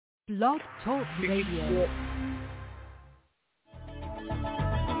Blog Talk Radio.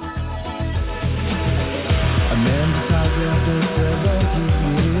 A man decides after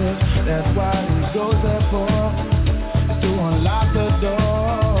 70 years, that's why he goes there for, to unlock the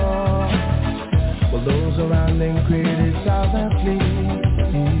door. Well, those around him criticize and flee.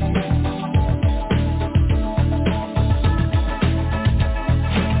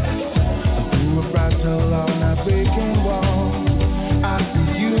 And through a fractal on that breaking wall, I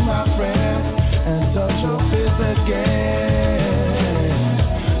see you, my friend, and touch your face again.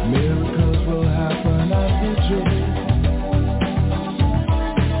 Miracles will happen as we dream.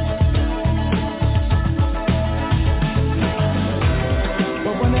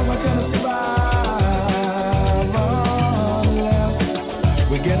 But we're never gonna survive unless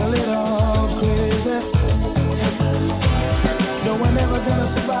we get a little crazy. No, we're never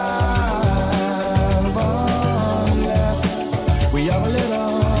gonna survive unless we are a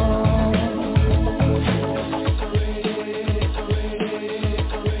little.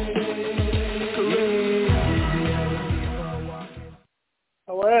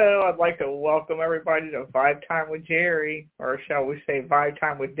 Hello, I'd like to welcome everybody to Vibe Time with Geri, or shall we say Vibe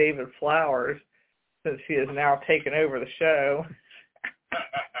Time with David Flowers, since he has now taken over the show.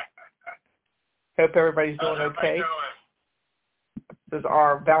 Hope everybody's doing okay. This is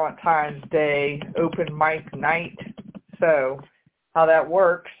our Valentine's Day open mic night. So how that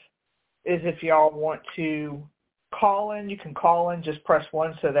works is if y'all want to call in, you can call in, just press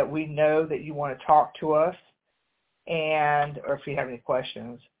 1 so that we know that you want to talk to us, and or if you have any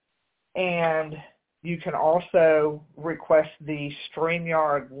questions. And you can also request the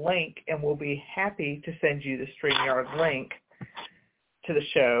StreamYard link, and we'll be happy to send you the StreamYard link to the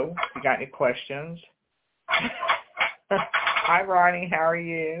show if you got any questions. Hi, Ronnie. How are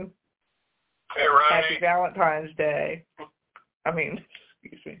you? Hey, Ronnie. Happy Valentine's Day.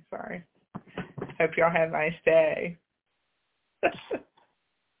 Excuse me. Sorry. Hope y'all had a nice day.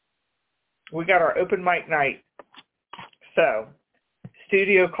 We got our open mic night. So,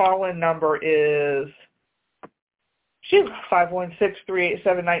 studio call-in number is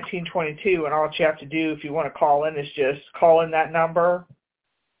 516-387-1922, and all that you have to do if you want to call in is just call in that number,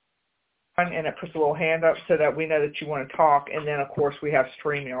 and it puts a little hand up so that we know that you want to talk, and then, of course, we have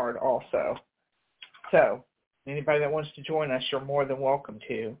StreamYard also. So, anybody that wants to join us, you're more than welcome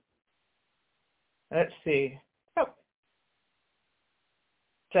to. Let's see. Oh.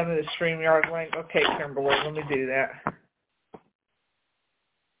 Send me the StreamYard link. Okay, Kimberly, let me do that.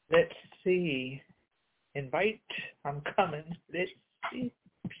 Let's see. Invite. I'm coming. Let's see.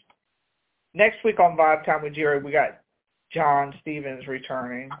 Next week on Vibe Time with Geri, we got John Stevens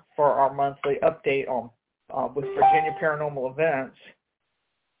returning for our monthly update on with Virginia Paranormal Events.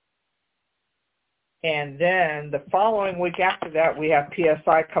 And then the following week after that, we have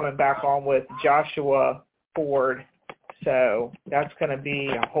PSI coming back on with Joshua Ford. So that's going to be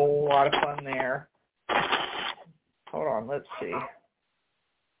a whole lot of fun there. Hold on, let's see.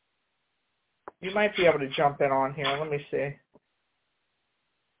 You might be able to jump in on here. Let me see.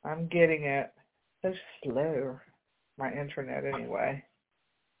 I'm getting it so slow. My internet anyway.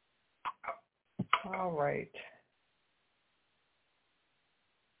 All right.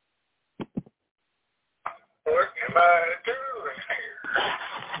 What am I doing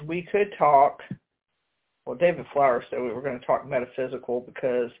here? We could talk. Well, David Flowers said we were going to talk metaphysical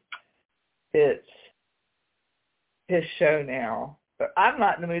because it's his show now. But I'm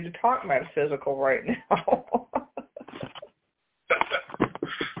not in the mood to talk metaphysical right now.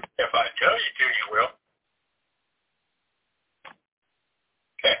 If I tell you to, you will.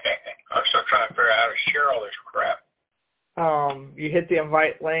 I'm still trying to figure out how to share all this crap. You hit the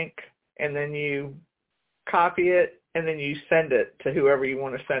invite link, and then you copy it, and then you send it to whoever you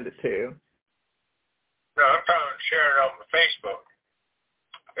want to send it to. No, I'm trying to share it on Facebook.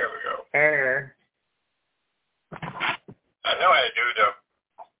 There we go. There. I know how to do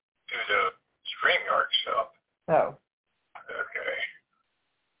the StreamYard stuff. Oh. Okay.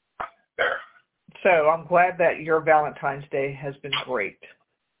 There. So I'm glad that your Valentine's Day has been great.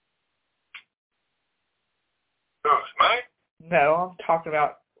 Who's mine? No, I'm talking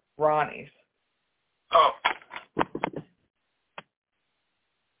about Ronnie's. Oh.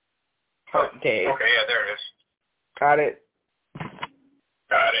 Heart Day. Okay, yeah, there it is. Got it.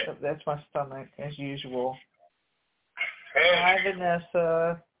 Got it. That's my stomach, as usual. Hey. Hi,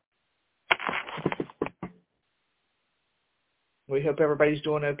 Vanessa. We hope everybody's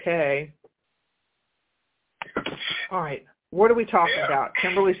doing okay. All right. What are we talking about?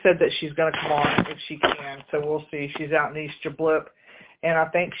 Kimberly said that she's going to come on if she can, so we'll see. She's out in East Jablip, and I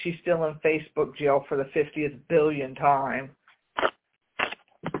think she's still in Facebook jail for the 50th billion time.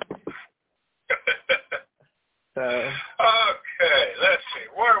 So. Okay, let's see.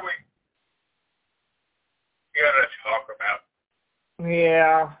 What are we gonna talk about?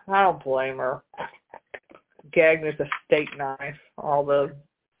 Yeah, I don't blame her. Gagged with a steak knife, all the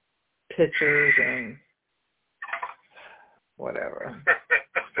pictures and whatever.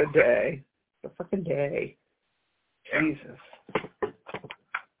 The day. The fucking day. Jesus.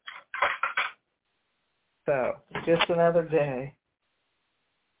 So, just another day.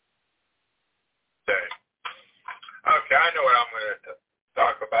 Okay, I know what I'm going to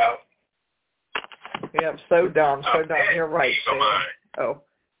talk about. Yeah, so dumb. You're right, Peace of mind. Oh,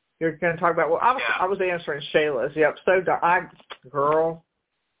 you're going to talk about, well, I was answering Shayla's. Yep, so dumb. Girl,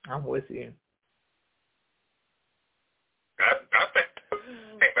 I'm with you. I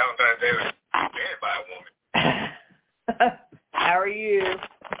think Valentine's Day was invented by a woman. How are you?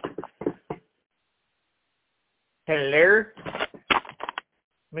 Hello?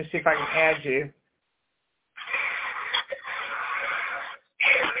 Let me see if I can add you.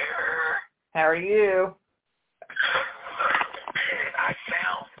 How are you? I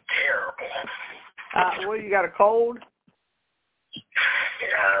sound terrible. What, you got a cold?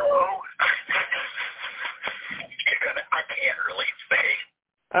 No. I can't really say.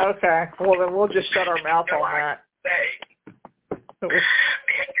 Okay. Well, then we'll just shut our mouth on that. The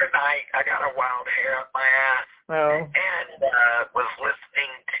other night, I got a wild hair up my ass. Oh. And was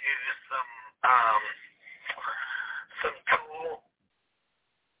listening to some Tool.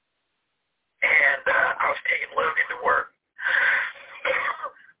 And I was taking Logan to work.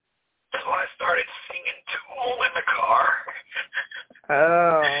 So I started singing Tool in the car.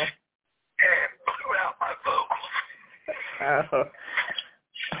 Oh. And blew out my vocals. Oh.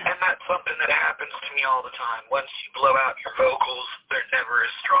 And that's something that happens to me all the time. Once you blow out your vocals, they're never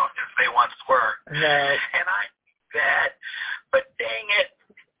as strong as they once were. No. And I knew that, but dang it,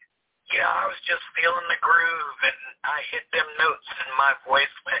 I was just feeling the groove, and I hit them notes, and my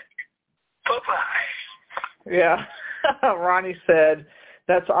voice went, bye-bye. Yeah. Ronnie said,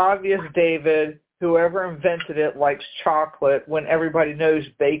 that's obvious, David. Whoever invented it likes chocolate when everybody knows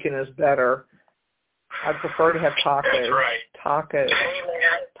bacon is better. I prefer to have tacos. That's right. Tacos. Hey,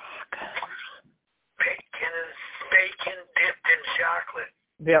 man. Bacon dipped in chocolate.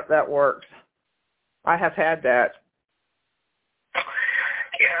 Yep, that works. I have had that.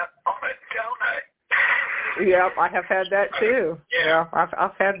 Yeah, on a donut. Yep, I have had that too. Yeah,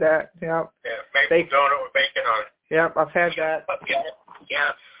 I've had that. Yep. Yeah, maple donut with bacon on it. Yep, I've had that.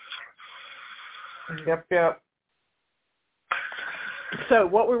 Yeah. Yep. So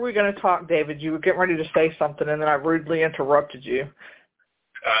what were we going to talk, David? You were getting ready to say something, and then I rudely interrupted you.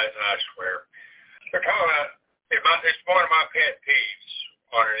 I swear. They're talking about, it's one of my pet peeves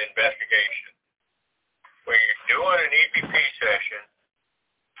on an investigation. When you're doing an EVP session,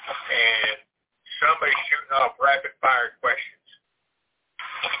 and somebody's shooting off rapid-fire questions.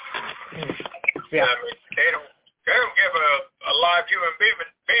 Yeah. I mean, they don't give a live human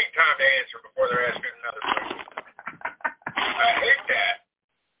being time to answer before they're asking another question. I hate that.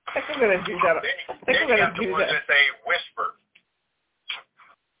 I think I'm going to do that. Then you got the ones that they whisper.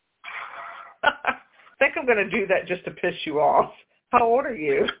 I think I'm going to do that just to piss you off. How old are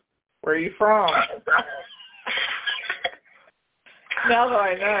you? Where are you from? Now that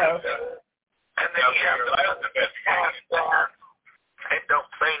I know. And then you have the they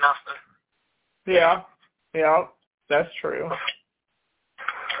don't say nothing. Yeah, that's true.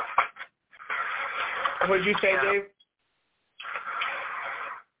 What'd you say, Dave?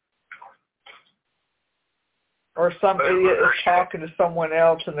 Or some idiot is talking to someone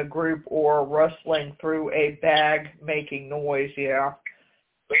else in the group or rustling through a bag making noise, yeah.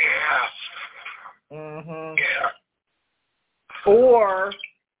 Yeah. Mhm. Yeah. Or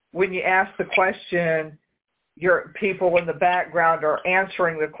when you ask the question, your people in the background are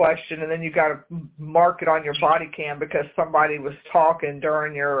answering the question, and then you got to mark it on your body cam because somebody was talking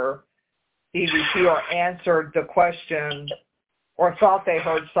during your EVP or answered the question or thought they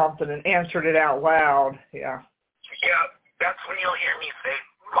heard something and answered it out loud. Yeah. Yeah, that's when you'll hear me say,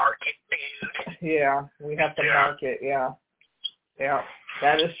 mark it, dude. Yeah, we have to mark it, yeah. Yeah,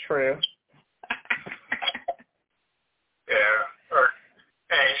 that is true. Yeah,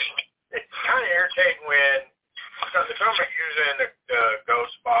 it's kind of irritating when somebody's using the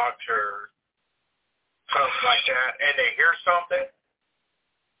ghost box or something like that, and they hear something,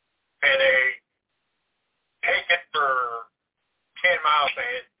 and they take it for 10 miles,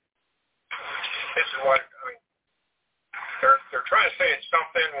 and this is what, they're trying to say it's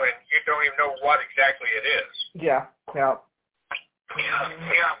something when you don't even know what exactly it is. Yeah. We've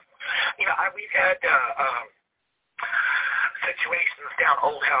had situations down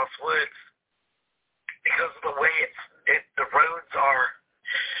Old House Woods because of the way the roads are.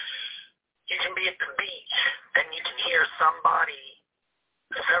 You can be at the beach, and you can hear somebody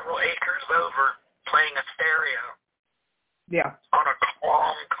several acres over playing a stereo. Yeah. On a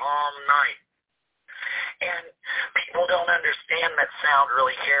calm night. And people don't understand that sound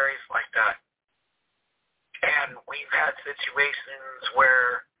really carries like that. And we've had situations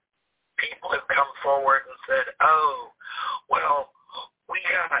where people have come forward and said, oh, well, we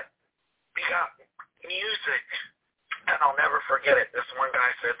got music. And I'll never forget it. This one guy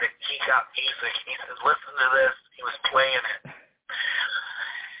said that he got music. He said, listen to this. He was playing it.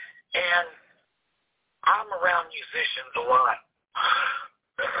 And I'm around musicians a lot.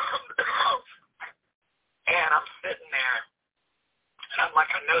 And I'm sitting there, and I'm like,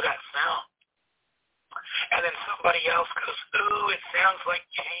 I know that sound. And then somebody else goes, ooh, it sounds like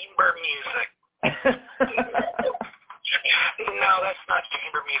chamber music. No, that's not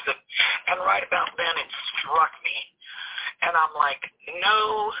chamber music. And right about then it struck me. And I'm like,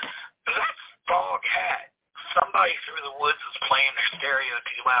 no, that's Fog Hat. Somebody through the woods is playing their stereo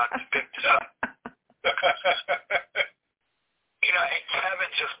too loud and picked it up. And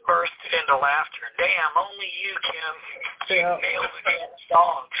Kevin just bursted into laughter. Damn, only you, Kim. You nailed the damn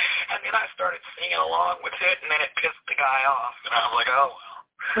song. And then I started singing along with it, and then it pissed the guy off. And I was like, oh,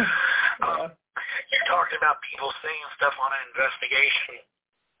 well. You're talking about people saying stuff on an investigation.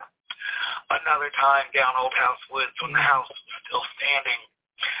 Another time down Old House Woods when the house was still standing,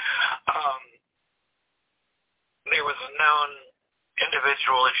 there was a known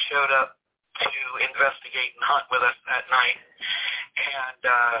individual that showed up to investigate and hunt with us that night. And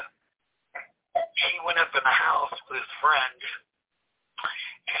he went up in the house with his friend.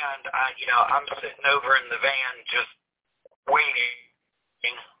 And, I'm sitting over in the van just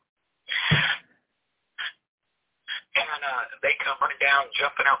waiting. And they come running down,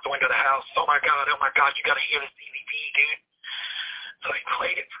 jumping out the window of the house. Oh, my God, you got to hear this DVD, dude. So he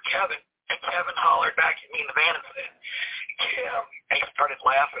played it for Kevin. And Kevin hollered back at me in the van and said, Kim. And he started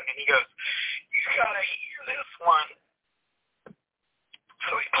laughing, and he goes, you got to hear this one.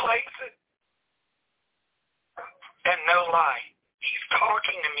 So he plays it. And no lie, he's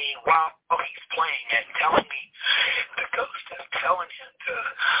talking to me while he's playing it, telling me the ghost is telling him to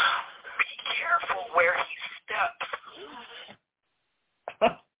be careful where he steps.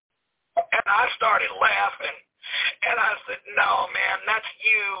 And I started laughing. And I said, no, man, that's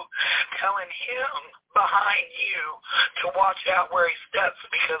you telling him behind you to watch out where he steps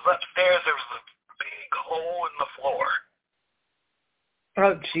because upstairs there's a big hole in the floor.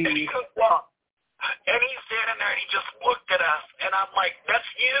 Oh, geez. And he goes, well, and he's standing there and he just looked at us. And I'm like, that's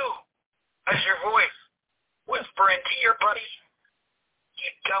you. That's your voice. Whispering to your buddy.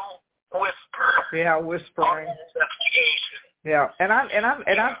 You don't whisper. Yeah, whispering. On investigation. Yeah, and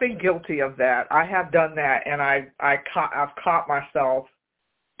I've been guilty of that. I have done that, and I've caught myself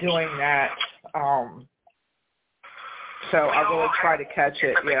doing that. So I really try to catch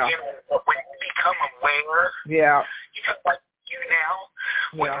it. Yeah. When you become aware. Yeah. Like you now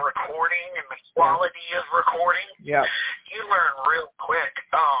with recording and the quality of recording. Yeah. You learn real quick.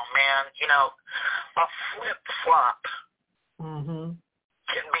 Oh man, a flip flop. Mhm.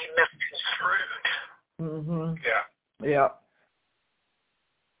 Can be misconstrued. Mhm. Yeah. Yeah.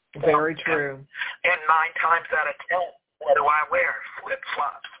 Very true. And 9 times out of 10, what do I wear?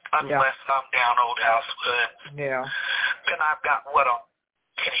 Flip-flops. Unless I'm down Old House Woods. Yeah. Then I've got what on?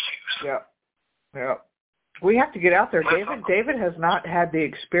 Tennis shoes. Yeah. Yeah. We have to get out there. David has not had the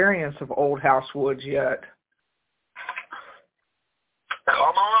experience of Old House Woods yet.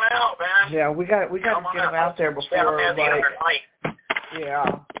 Come on out, man. Yeah, we got to get him out there before. Yeah.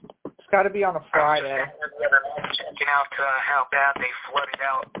 Got to be on a Friday. Checking out how bad they flooded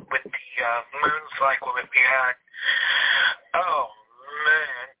out with the moon cycle that we had. Oh,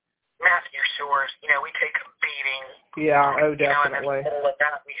 man. Matthew Shores, we take a beating. Yeah, oh, definitely. And in the middle of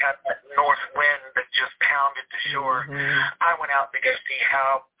that, we had that north wind that just pounded the shore. Mm-hmm. I went out to go see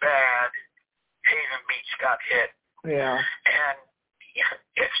how bad Haven Beach got hit. Yeah. And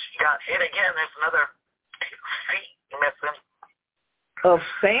if she got hit again, there's another 2 feet missing. Of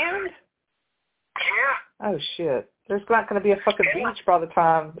sand? Yeah. Oh, shit. There's not going to be a fucking beach by the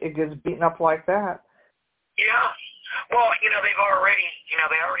time it gets beaten up like that. Yeah. Well, they've already,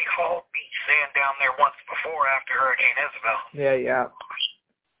 they already hauled beach sand down there once before after Hurricane Isabel. Yeah.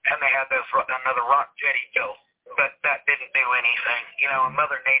 And they had another rock jetty built, but that didn't do anything.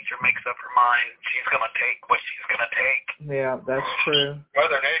 Mother Nature makes up her mind. She's going to take what she's going to take. Yeah, that's true.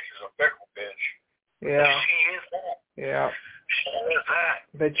 Mother Nature's a fickle bitch. Yeah. She is that. Yeah. She is that.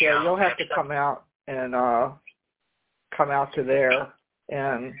 But yeah, you'll have to come out and come out to there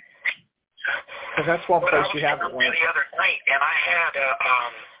and Because that's one place you haven't went. The other night, and I had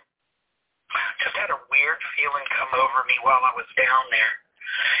just had a weird feeling come over me while I was down there,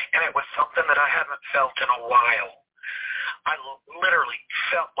 and it was something that I haven't felt in a while. I literally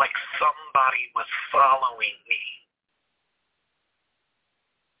felt like somebody was following me.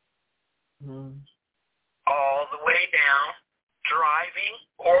 All the way down, driving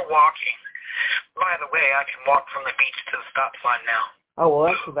or walking. By the way, I can walk from the beach to the stop sign now. Oh,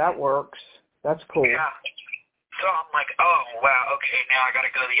 well, that works. That's cool. Yeah. So I'm like, oh, wow, okay, now I got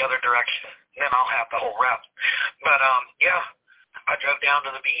to go the other direction. Then I'll have the whole route. But, yeah, I drove down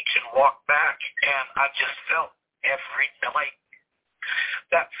to the beach and walked back, and I just felt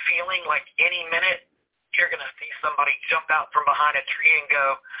that feeling like any minute you're going to see somebody jump out from behind a tree and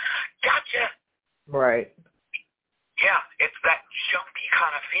go, gotcha. Right. Yeah, it's that jumpy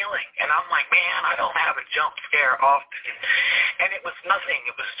kind of feeling. And I'm like, man, I don't have a jump scare often. And it was nothing.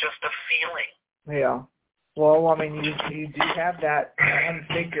 It was just a feeling. Yeah. Well, I mean, you do have that one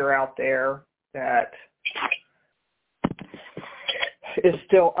figure out there that is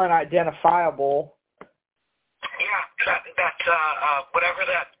still unidentifiable. Yeah, whatever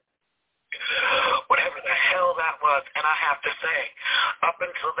the hell that was. And I have to say, up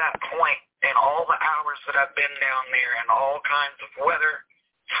until that point, and all the hours that I've been down there, and all kinds of weather,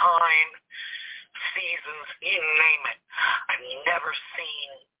 time, seasons, you name it, I've never seen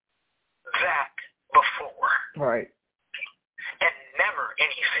that before. Right. And never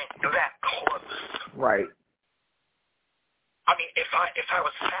anything that close. Right. I mean, if I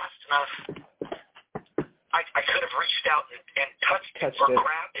was fast enough, I could have reached out and touched it or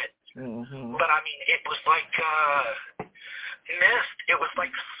grabbed it. Mm-hmm. But I mean, it was like mist. It was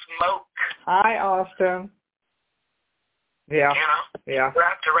like smoke. Hi, Austin. Yeah. You know? Yeah.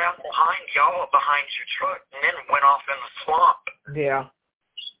 Wrapped around behind y'all, behind your truck, and then went off in the swamp. Yeah.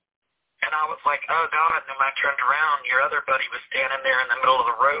 And I was like, oh, God. And then when I turned around, your other buddy was standing there in the middle of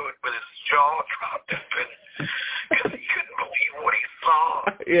the road with his jaw dropped open because he couldn't believe what he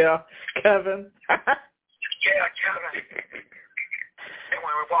saw. Yeah. Kevin. Yeah, Kevin. And when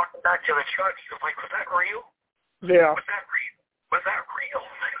we were walking back to the truck, he was like, was that real? Yeah. Was that real? Was that real?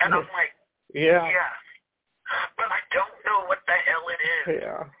 And I'm like, yeah. Yes. But I don't know what the hell it is.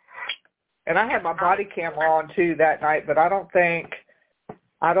 Yeah. And I had my body camera on too that night, but I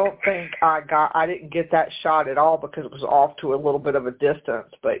didn't get that shot at all because it was off to a little bit of a distance.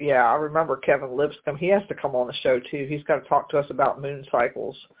 But yeah, I remember Kevin Lipscomb. He has to come on the show too. He's got to talk to us about moon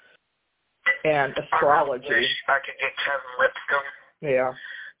cycles and astrology. I wish I could get Kevin Lipscomb. Yeah.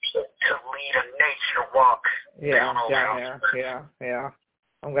 To lead a nature walk down there. Yeah.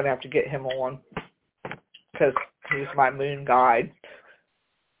 I'm going to have to get him on because he's my moon guide.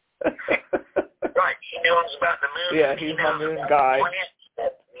 Right, he knows about the moon. Yeah, he's my moon guide.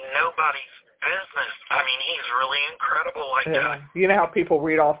 Nobody's business. I mean, he's really incredible like that. You know how people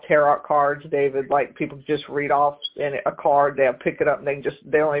read off tarot cards, David? Like people just read off in a card, they'll pick it up and they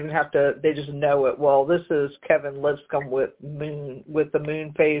don't even have to, they just know it. Well, this is Kevin Lipscomb with the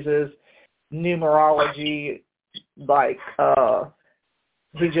moon phases, numerology, like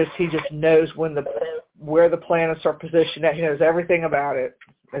he just knows where the planets are positioned at. He knows everything about it.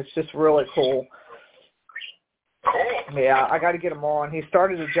 It's just really cool. Yeah, I got to get him on. He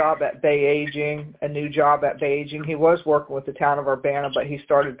started a new job at Bay Aging. He was working with the town of Urbana, but he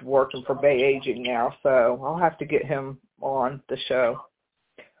started working for Bay Aging now, so I'll have to get him on the show.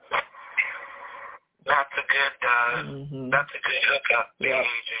 That's a good hookup, Bay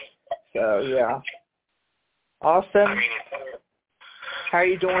Aging. So, yeah. Awesome. How are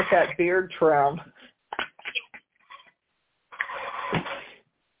you doing with that beard trim?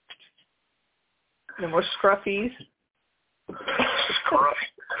 No more scruffies.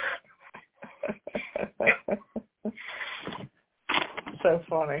 So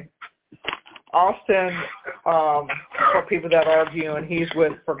funny. Austin, for people that are viewing, he's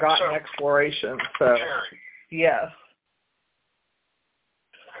with Forgotten Exploration. So, yes.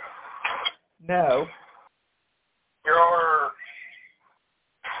 No.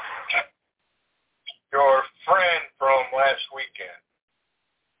 Your friend from last weekend,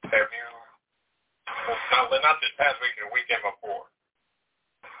 have you, not this past weekend, the weekend before,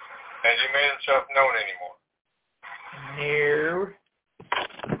 has he made himself known anymore? No.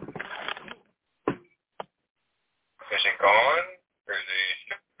 Is he gone? Is he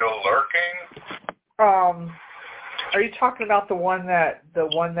still lurking? Are you talking about the one that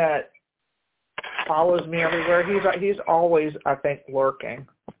follows me everywhere? He's always, I think, lurking.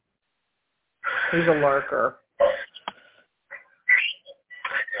 He's a lurker.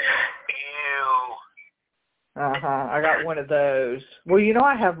 I got one of those. Well, you know,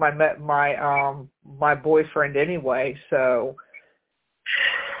 I have my boyfriend anyway, so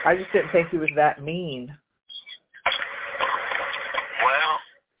I just didn't think he was that mean. Well.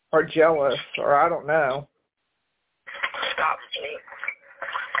 Or jealous, or I don't know. Stop me.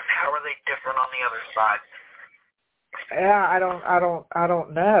 How are they different on the other side? Yeah, I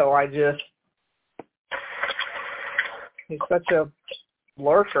don't know. He's such a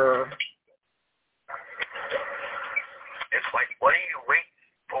lurker. It's like, what are you waiting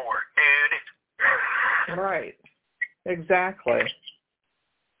for, dude? Right. Exactly.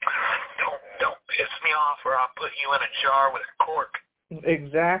 Don't piss me off or I'll put you in a jar with a cork.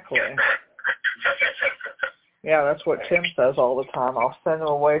 Exactly. Yeah, that's what Tim says all the time. I'll send them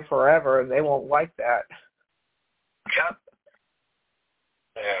away forever, and they won't like that. Yep.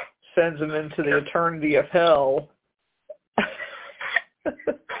 Yeah. Sends them into the eternity of hell. He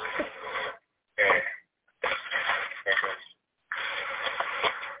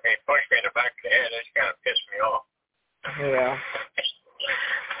punched me in the back of the head. That's kind of pissed me off. Yeah.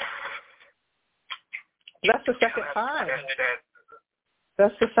 That's the second time.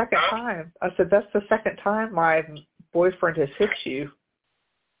 That's the second time. I said, that's the second time my boyfriend has hit you.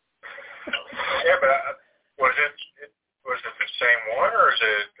 Yeah, but was it the same one or is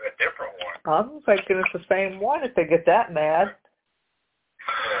it a different one? I'm thinking it's the same one if they get that mad.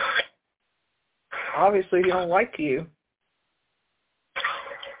 Obviously, he don't like you.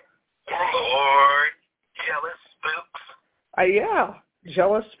 Lord, jealous spooks. Yeah,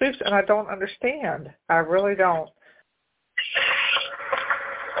 jealous spooks, and I don't understand. I really don't.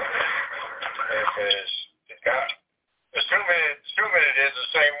 Assuming it is the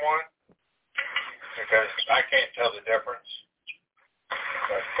same one, because I can't tell the difference.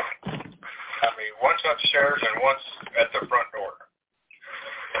 But, I mean, one's upstairs and one's at the front door.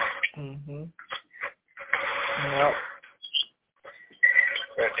 Mhm. Yep.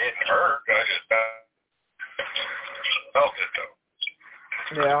 It didn't hurt. I just felt it though.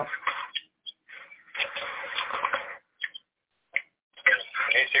 Yeah.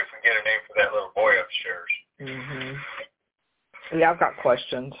 Let's see if we can get a name for that little boy upstairs. Mhm. Yeah, I've got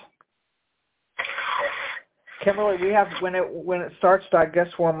questions. Kimberly, we have when it starts to, I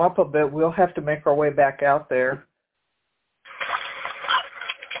guess, warm up a bit, we'll have to make our way back out there.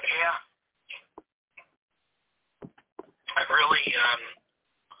 Yeah. I really,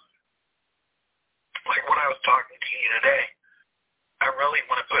 like when I was talking to you today, I really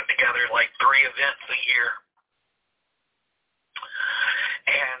want to put together like 3 events a year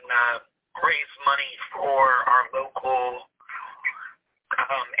and raise money for our local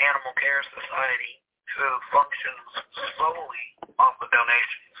animal care society who functions solely off of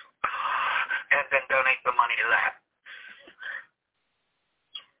donations, and then donate the money to that.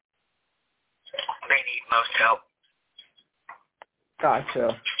 They need most help.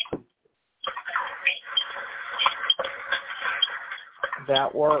 Gotcha.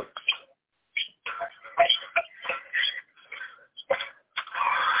 That works.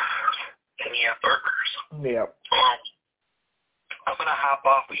 And yeah, burgers. Yep. I'm going to hop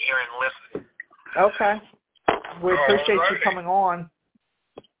off of here and listen. Okay. We appreciate you coming on.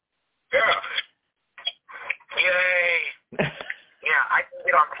 Yeah. Yay. Yeah, I can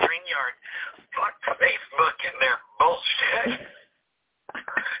get on StreamYard. Fuck Facebook and their bullshit.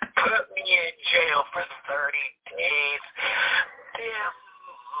 Put me in jail for 30 days. Damn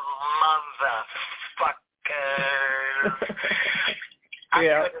motherfuckers. I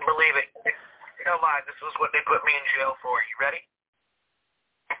couldn't believe it. No lie, this is what they put me in jail for. You ready?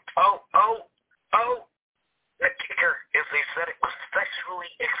 Oh. The kicker is they said it was sexually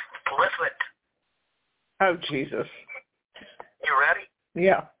explicit. Oh, Jesus. You ready?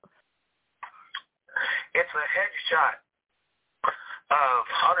 Yeah. It's a headshot of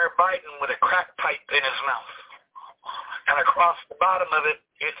Hunter Biden with a crack pipe in his mouth. And across the bottom of it,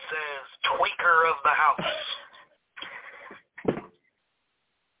 it says, tweaker of the house.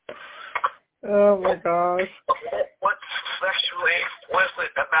 Oh, my gosh. What's sexually explicit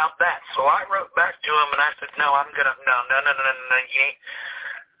about that? So I wrote back to him and I said, no, you ain't.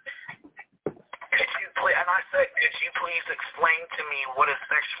 And I said, could you please explain to me what is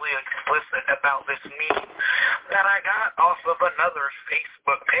sexually explicit about this meme that I got off of another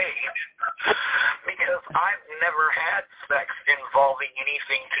Facebook page? Because I've never had sex involving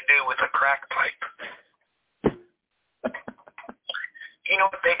anything to do with a crack pipe. You know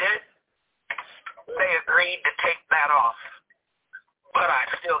what they did? They agreed to take that off. But I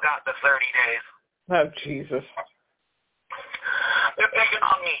still got the 30 days. Oh, Jesus. They're picking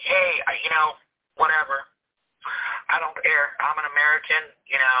on me. Hey, whatever. I don't care. I'm an American.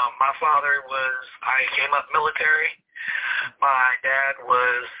 You know, my father I came up military. My dad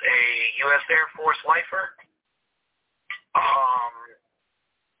was a U.S. Air Force lifer.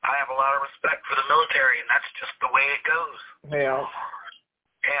 I have a lot of respect for the military, and that's just the way it goes. Yeah.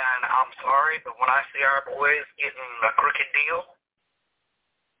 And I'm sorry, but when I see our boys getting a crooked deal,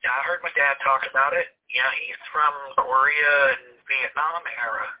 I heard my dad talk about it. You know, he's from Korea and Vietnam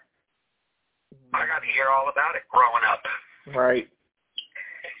era. I got to hear all about it growing up. Right.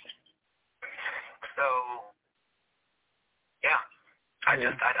 So, yeah. I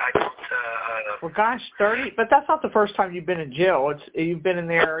don't. Well, gosh, 30. But that's not the first time you've been in jail. You've been in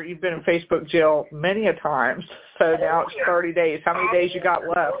there. You've been in Facebook jail many a times. So now it's 30 days. How many days you got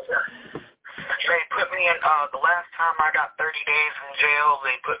left? They put me in. The last time I got 30 days in jail,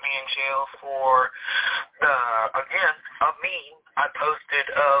 they put me in jail for a meme I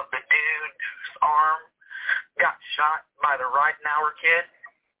posted of the dude whose arm got shot by the Ridenour kid.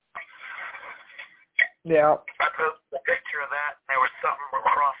 Yeah. I posted a picture of that, and there was something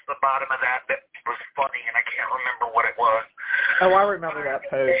across the bottom of that was funny, and I can't remember what it was. Oh, I remember that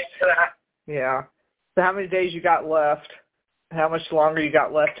post. Yeah. So how many days you got left? How much longer you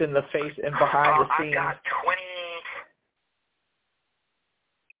got left in the face and behind the scenes? I got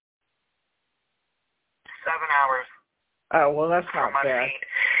 27 hours. Oh, well, that's not bad.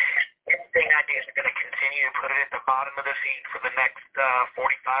 Everything I do is going to continue to put it at the bottom of the feed for the next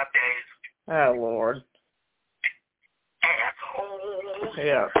 45 days. Oh, Lord. Asshole.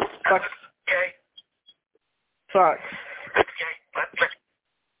 Yeah. Sucks. Okay. Sucks. Okay. Let's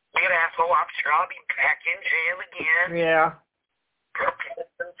be an asshole. I'm sure I'll be back in jail again. Yeah. For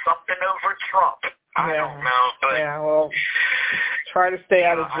something over Trump. I don't know, but... Yeah, well, try to stay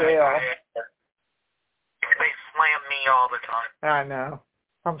out of jail. They slam me all the time. I know.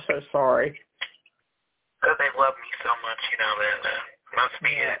 I'm so sorry. Because they love me so much, you know, that must be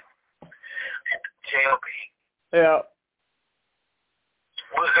it. Jail being. Yeah.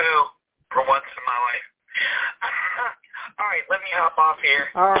 Woohoo. For once in my life. All right, let me hop off here.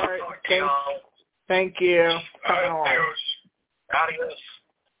 All right. Thank you. Adios. Adios.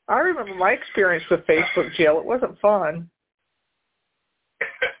 I remember my experience with Facebook jail. It wasn't fun.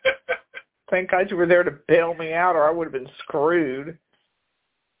 Thank God you were there to bail me out, or I would have been screwed.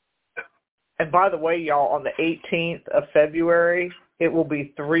 And by the way, y'all, on the 18th of February, it will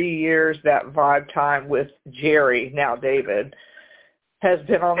be 3 years that Vibe Time with Geri, now David, has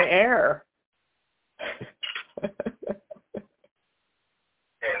been on the air. And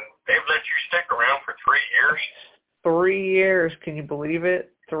they've let you stick around for 3 years? 3 years. Can you believe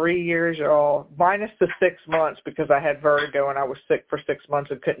it? 3 years, y'all. Minus the 6 months because I had vertigo and I was sick for 6 months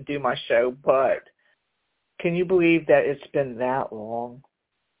and couldn't do my show. But can you believe that it's been that long?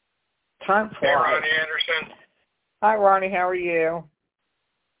 Time flies. Hey, Ronnie Anderson. Hi, Ronnie. How are you?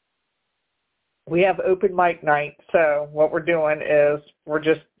 We have open mic night. So what we're doing is we're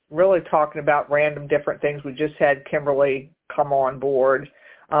just really talking about random different things. We just had Kimberly come on board.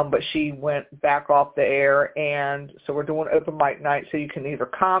 But she went back off the air, and so we're doing open mic night, so you can either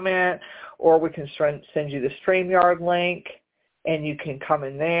comment or we can send you the StreamYard link, and you can come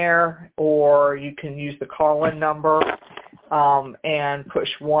in there, or you can use the call-in number and push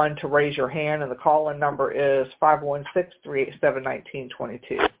 1 to raise your hand, and the call-in number is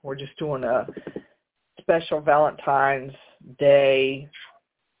 516-387-1922. We're just doing a special Valentine's Day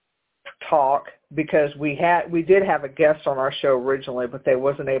talk because we did have a guest on our show originally, but they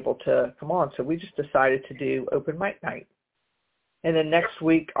wasn't able to come on, so we just decided to do open mic night. And then next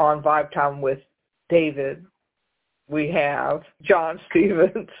week on Vibe Time with David, we have John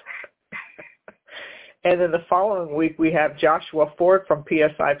Stevens. And then the following week we have Joshua Ford from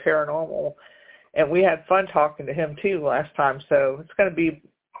PSI Paranormal, and we had fun talking to him too last time, so it's going to be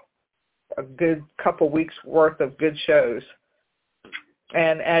a good couple weeks worth of good shows.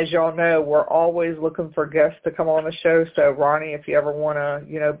 And as y'all know, we're always looking for guests to come on the show. So, Ronnie, if you ever want to,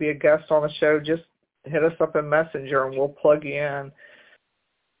 be a guest on the show, just hit us up in Messenger and we'll plug you in.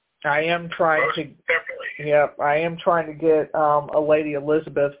 I am trying to get a lady,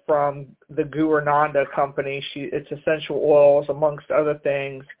 Elizabeth, from the Gurananda company. It's essential oils, amongst other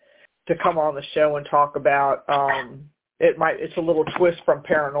things, to come on the show and talk about. It's a little twist from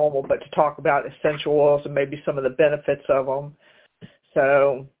paranormal, but to talk about essential oils and maybe some of the benefits of them.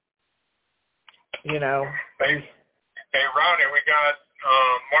 So, Hey, Ronnie, we got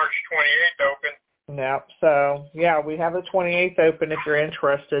March 28th open. Yeah, so, yeah, we have the 28th open if you're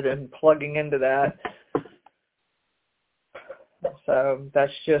interested in plugging into that. So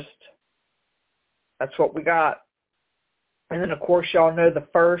that's what we got. And then, of course, y'all know the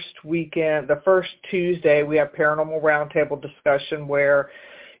first Tuesday, we have Paranormal Roundtable discussion where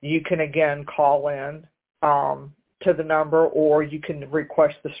you can, again, call in to the number, or you can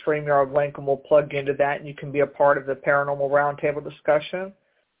request the StreamYard link and we'll plug into that and you can be a part of the Paranormal Roundtable discussion.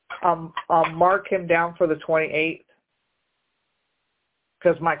 Mark him down for the 28th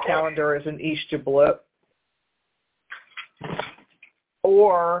because my calendar is an Easter blip.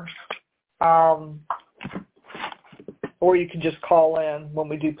 Or you can just call in when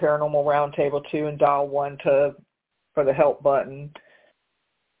we do Paranormal Roundtable 2 and dial 1 for the help button.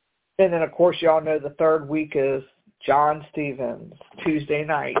 And then, of course, y'all know the third week is John Stevens, Tuesday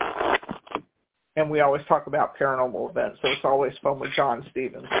night. And we always talk about paranormal events, so it's always fun with John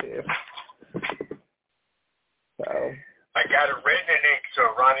Stevens, too. So I got it written in ink, so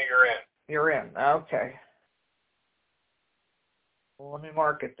Ronnie, you're in. You're in. Okay. Well, let me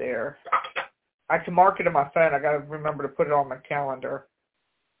mark it there. I can mark it on my phone. I got to remember to put it on my calendar.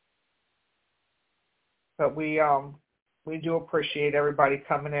 But we do appreciate everybody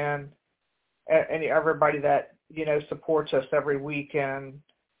coming in, and everybody that supports us every weekend,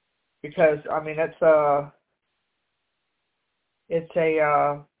 because I mean it's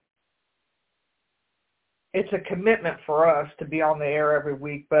a commitment for us to be on the air every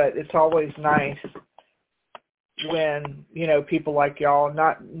week, but it's always nice when people like y'all,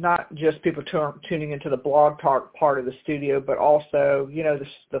 not just people tuning into the blog talk part of the studio, but also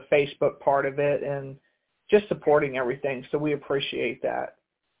the Facebook part of it and just supporting everything. So we appreciate that.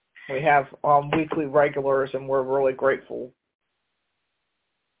 We have weekly regulars, and we're really grateful.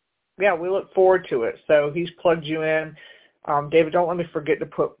 Yeah, we look forward to it. So he's plugged you in. David, don't let me forget to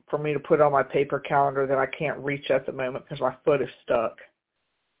put on my paper calendar that I can't reach at the moment because my foot is stuck.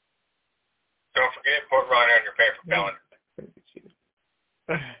 Don't forget to put Ronnie on your paper calendar.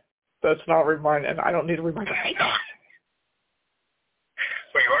 That's not reminding. I don't need to remind you.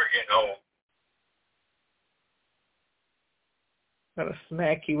 Well, you are getting old. I'm going to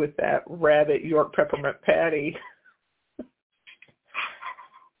smack you with that rabbit York peppermint patty.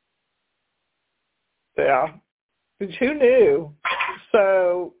 Yeah. Who knew?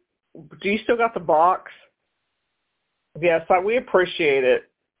 So, do you still got the box? Yes, we appreciate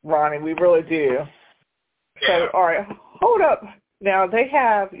it, Ronnie. We really do. Yeah. So, all right, hold up. Now, they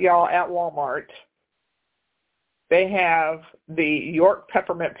have, y'all, at Walmart, they have the York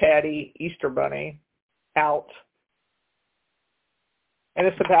Peppermint Patty Easter Bunny out. And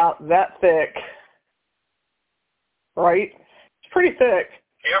it's about that thick, right? It's pretty thick.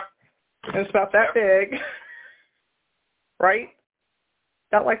 Yep. And it's about that big, right?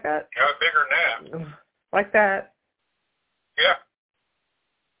 Not like that? No, bigger than that. Like that. Yeah.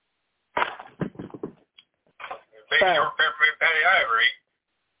 Big York peppermint patty I ever eat.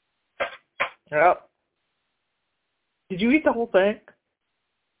 Yep. Did you eat the whole thing?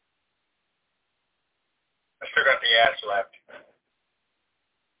 I still got the ass left.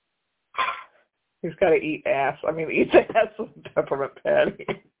 He's got to eat ass. I mean, eat the ass with peppermint patty.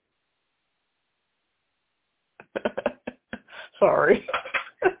 Sorry.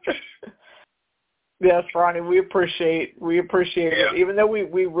 Yes, Ronnie, we appreciate it. Even though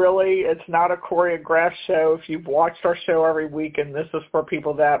we really, it's not a choreographed show. If you've watched our show every week, and this is for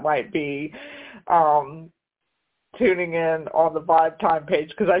people that might be tuning in on the Vibe Time page,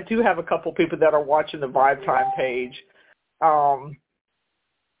 because I do have a couple people that are watching the Vibe Time page.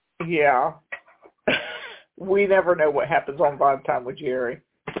 Yeah. We never know what happens on Vibe Time with Geri.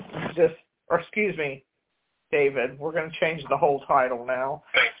 Excuse me, David. We're going to change the whole title now.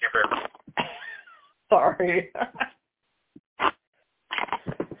 Thank you very much. Sorry.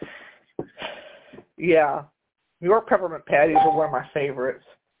 Yeah. York peppermint patties are one of my favorites.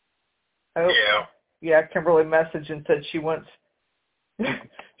 Yeah, Kimberly messaged and said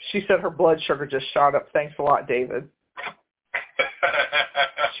she said her blood sugar just shot up. Thanks a lot, David.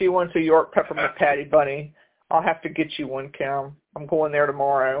 She wants a York peppermint patty bunny. I'll have to get you one, Kim. I'm going there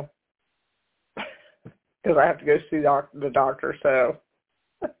tomorrow because I have to go see the doctor. So,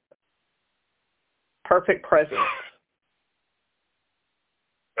 perfect present.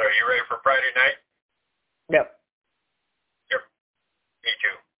 So, you ready for Friday night? Yep. Me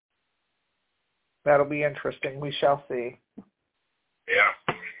too. That'll be interesting. We shall see. Yeah.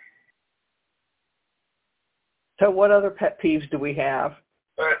 So, what other pet peeves do we have?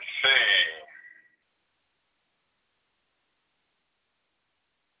 Let's see.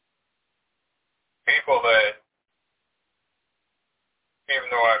 People that, even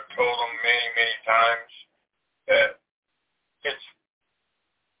though I've told them many, many times that it's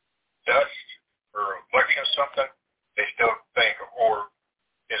dust or a reflection of something, they still think or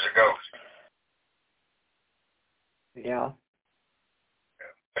is a ghost. Yeah.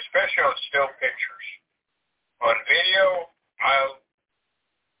 especially on still pictures. On video, I'll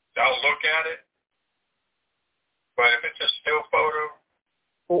look at it, but if it's a still photo,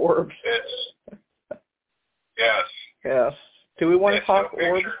 orbs. It's yes. Yes. Do we want to talk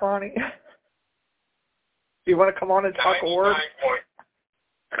orbs, Ronnie? Do you want to come on and talk orbs?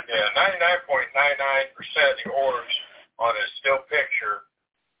 99.99% of the orbs on a still picture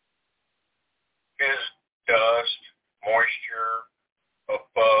is dust, moisture, a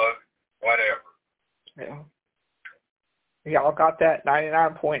bug, whatever. Yeah. Y'all got that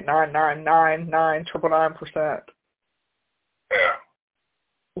 99.9999999%. Yeah.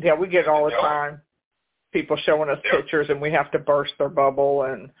 Yeah, we get it all the time. People showing us pictures and we have to burst their bubble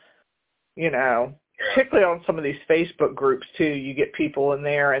and, particularly on some of these Facebook groups too, you get people in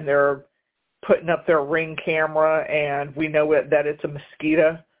there and they're putting up their Ring camera and we know that it's a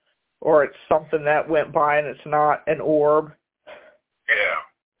mosquito or it's something that went by and it's not an orb. Yeah.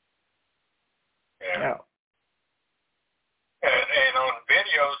 And on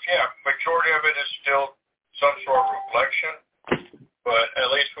videos, majority of it is still some sort of reflection. But at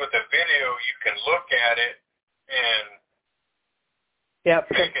least with the video, you can look at it and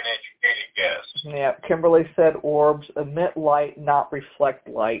make an educated guess. Yeah, Kimberly said orbs emit light, not reflect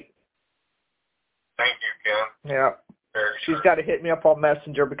light. Thank you, Kim. Yeah. She's got to hit me up on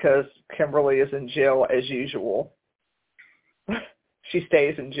Messenger because Kimberly is in jail as usual. She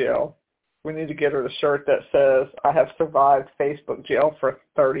stays in jail. We need to get her a shirt that says, I have survived Facebook jail for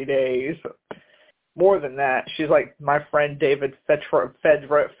 30 days. More than that, she's like my friend David Fetro.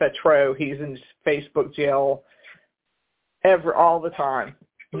 He's in Facebook jail all the time.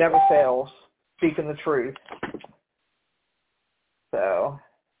 Never fails. Speaking the truth. So.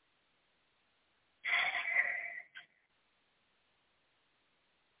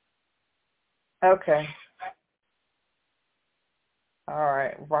 Okay. All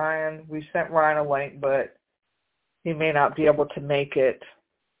right, Ryan. We sent Ryan a link, but he may not be able to make it.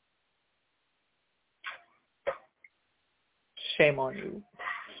 Shame on you.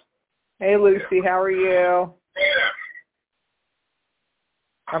 Hey, Lucy, how are you?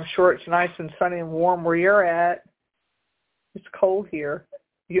 I'm sure it's nice and sunny and warm where you're at. It's cold here.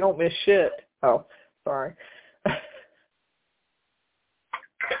 You don't miss shit. Oh, sorry.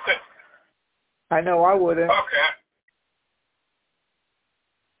 I know I wouldn't. Okay.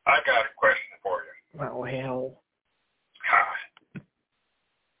 I got a question for you. Oh, hell.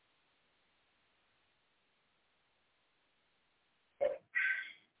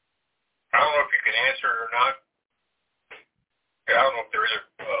 I don't know if you can answer it or not. I don't know if there is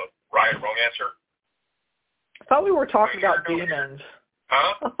a right or wrong answer. I thought we were talking about demons.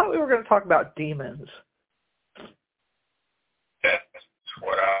 Huh? I thought we were going to talk about demons. That's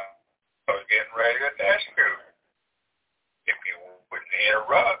what I was getting ready to ask you. If you wouldn't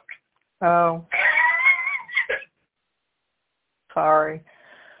interrupt. Oh. Sorry.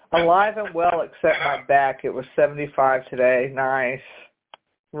 Alive and well except my back. It was 75 today. Nice.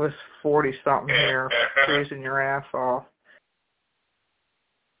 It was 40-something here. Freezing your ass off.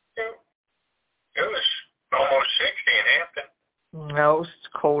 It was almost 60 in Hampton. No, it's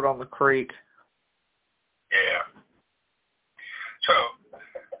cold on the creek. Yeah. So,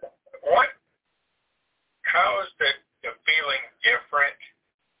 how is the feeling different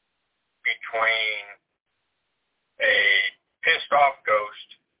between a pissed off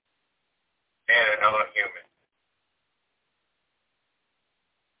ghost and a non-human?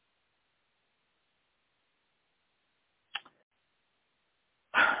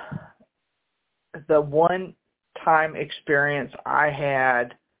 The one-time experience I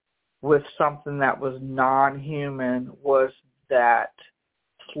had with something that was non-human was that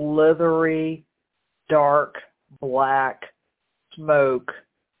slithery, dark, black smoke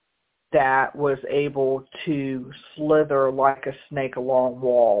that was able to slither like a snake along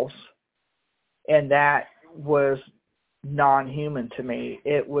walls. And that was non-human to me.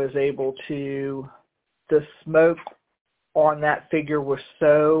 It was able to, the smoke on that figure was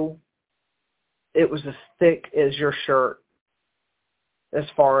so, it was as thick as your shirt as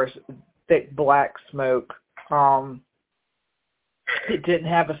far as thick black smoke. It didn't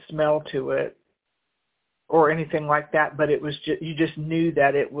have a smell to it or anything like that, but it was just, you just knew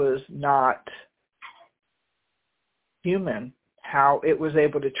that it was not human, how it was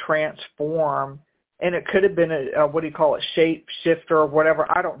able to transform. And it could have been a what do you call it, shape shifter or whatever,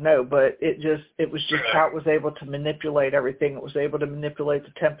 I don't know, but it was just how it was able to manipulate everything. It was able to manipulate the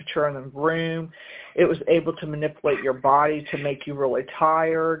temperature in the room. It was able to manipulate your body to make you really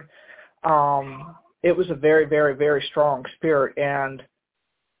tired. It was a very, very, very strong spirit, and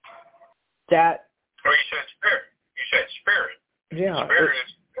that. Oh, you said spirit. You said spirit. Yeah.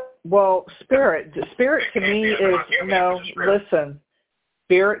 Well, spirit to me is listen.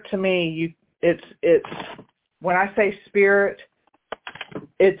 Spirit to me, it's when I say spirit,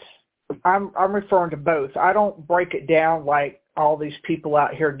 I'm referring to both. I don't break it down like all these people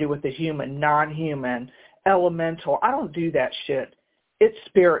out here do with the human, non-human, elemental. I don't do that shit. It's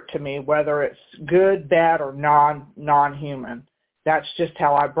spirit to me, whether it's good, bad, or non-human. That's just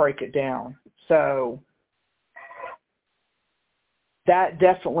how I break it down. So that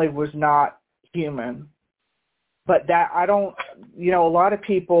definitely was not human. But that, I don't, a lot of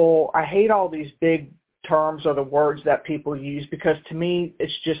people, I hate all these big terms or the words that people use, because to me,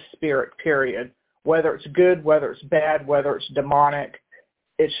 it's just spirit, period. Whether it's good, whether it's bad, whether it's demonic,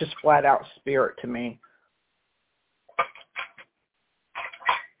 it's just flat out spirit to me.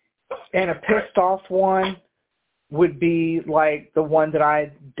 And a pissed off one would be like the one that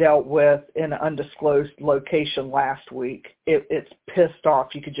I dealt with in an undisclosed location last week. It's pissed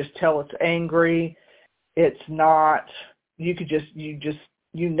off. You could just tell it's angry. It's not,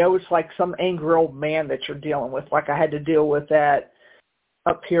 it's like some angry old man that you're dealing with. Like I had to deal with that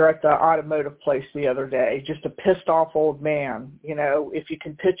up here at the automotive place the other day. Just a pissed off old man. If you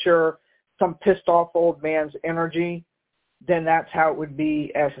can picture some pissed off old man's energy, then that's how it would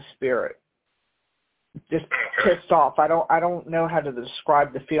be as a spirit. Just pissed off. I don't know how to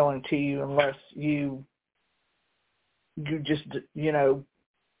describe the feeling to you unless you just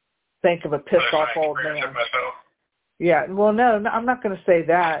think of a pissed off old man. Yeah. Well, no, I'm not going to say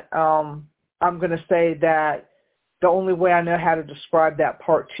that. I'm going to say that the only way I know how to describe that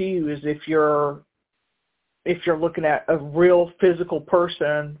part to you is if you're looking at a real physical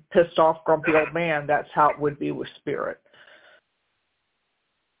person, pissed off, grumpy old man. That's how it would be with spirit.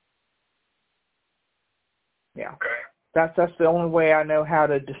 Yeah, that's the only way I know how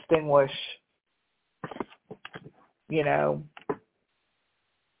to distinguish, And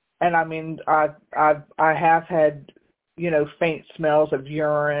I mean, I have had, faint smells of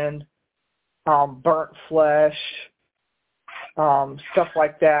urine, burnt flesh, stuff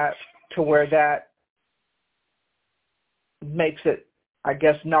like that, to where that makes it, I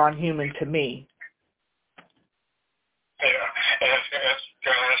guess, non-human to me. Yeah, and I was going to ask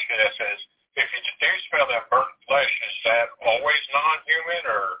you that says, if you do smell that burnt flesh, is that always non-human,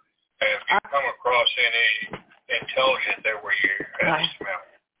 or have you come across any intelligent that where you had smell?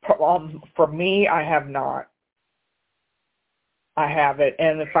 For me, I have not. I have it,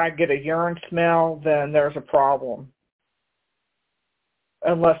 and if I get a urine smell, then there's a problem.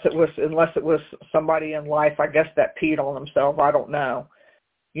 Unless it was somebody in life, I guess, that peed on themselves. I don't know.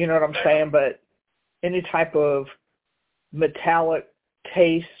 You know what I'm saying? But any type of metallic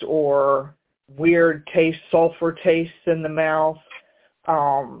taste or weird taste, sulfur tastes in the mouth,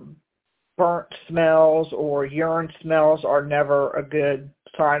 burnt smells or urine smells are never a good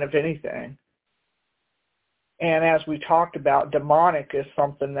sign of anything. And as we talked about, demonic is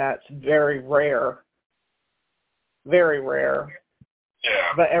something that's very rare. Very rare.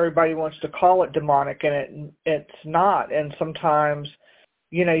 Yeah. But everybody wants to call it demonic, and it's not. And sometimes,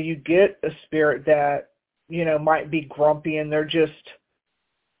 you get a spirit that, might be grumpy, and they're just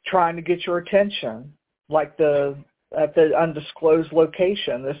trying to get your attention, like at the undisclosed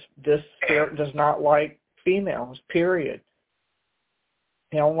location. This spirit does not like females, period.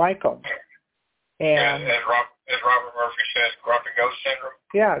 He don't like them. And as Robert Murphy says, grumpy ghost syndrome.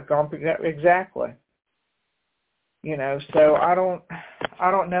 Yeah, grumpy, exactly. So I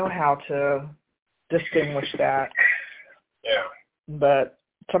don't know how to distinguish that. Yeah. But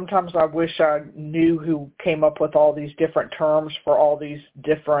sometimes I wish I knew who came up with all these different terms for all these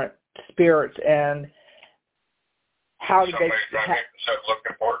different spirits, and how did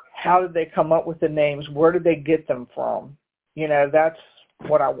they come up with the names? Where did they get them from? That's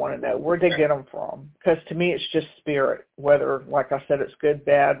what I want to know. Where did they get them from? Because to me, it's just spirit. Whether, like I said, it's good,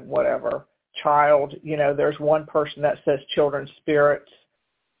 bad, whatever. Child, there's one person that says children's spirits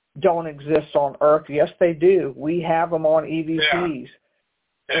don't exist on Earth. Yes, they do. We have them on EVPs.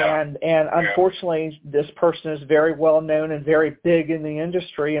 Yeah. And unfortunately, this person is very well known and very big in the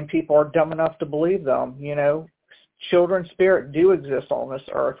industry, and people are dumb enough to believe them. Children's spirit do exist on this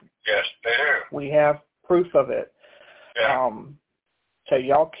Earth. Yes, they do. We have proof of it. Yeah. So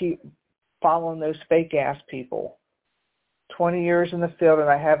y'all keep following those fake ass people. 20 years in the field, and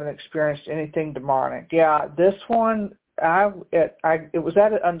I haven't experienced anything demonic. Yeah, this one, it was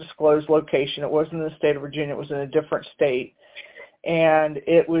at an undisclosed location. It wasn't in the state of Virginia. It was in a different state. And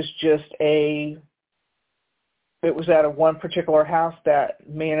it was at a one particular house that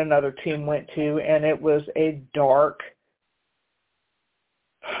me and another team went to, and it was a dark,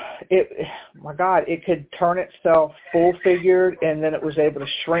 my God, it could turn itself full-figured, and then it was able to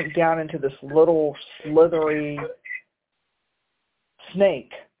shrink down into this little slithery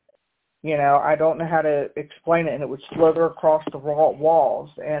snake. You know, I don't know how to explain it, and it would slither across the walls,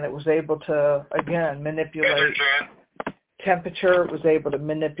 and it was able to, again, manipulate temperature. It was able to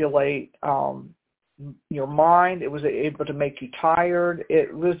manipulate your mind. It was able to make you tired.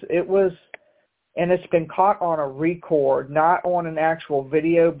 It was, and it's been caught on a record, not on an actual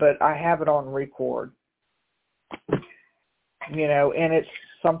video, but I have it on record. You know, and it's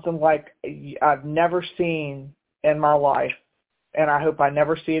something like I've never seen in my life. And I hope I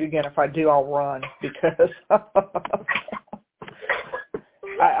never see it again. If I do, I'll run, because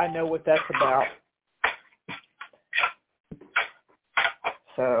I know what that's about.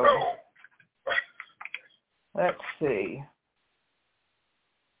 So, let's see.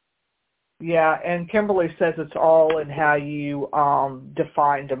 Yeah, and Kimberly says it's all in how you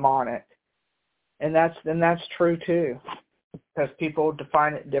define demonic. And that's true, too, because people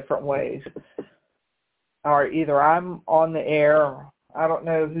define it different ways. Or either I'm on the air, or I don't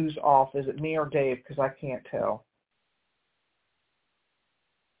know who's off. Is it me or Dave? Because I can't tell.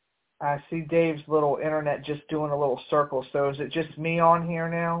 I see Dave's little internet just doing a little circle. So is it just me on here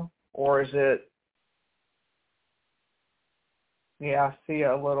now? Or is it... Yeah, I see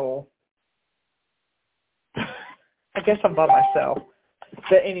a little... I guess I'm by myself.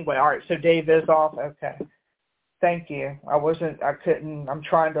 But anyway, all right, so Dave is off? Okay. Thank you. I'm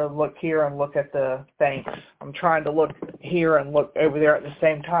trying to look here and look at the thanks. I'm trying to look here and look over there at the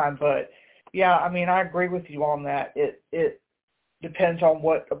same time. But, yeah, I mean, I agree with you on that. It depends on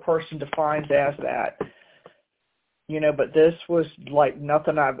what a person defines as that. You know, but this was like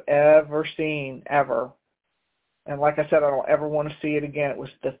nothing I've ever seen, ever. And like I said, I don't ever want to see it again. It was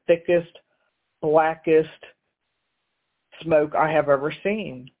the thickest, blackest smoke I have ever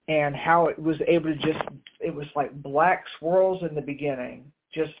seen, and how it was able to it was like black swirls in the beginning,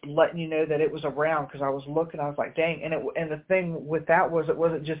 just letting you know that it was around, because I was looking, I was like, dang, and the thing with that was it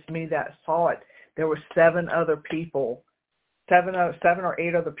wasn't just me that saw it. There were 7 or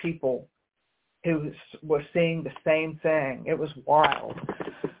 8 other people who was seeing the same thing. It was wild.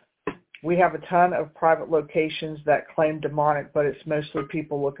 We have a ton of private locations that claim demonic, but it's mostly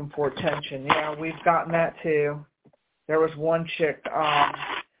people looking for attention. Yeah, we've gotten that too. There was one chick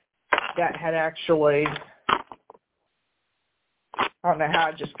that had actually, I don't know how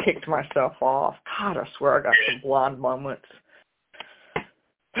I just kicked myself off. God, I swear I got some blonde moments.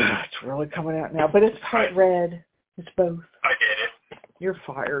 It's really coming out now, but it's part red. It's both. I did it. You're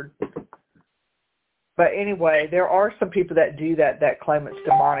fired. But anyway, there are some people that do that claim it's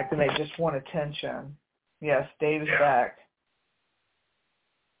demonic, and they just want attention. Yes, Dave's back.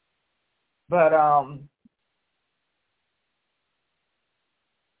 But, oh,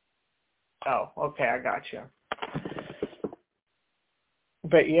 okay, I got you.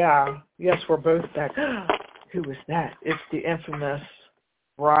 But yeah, yes, we're both back. Who was that? It's the infamous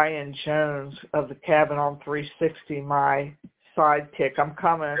Ryan Jones of the Cabin on 360, my sidekick. I'm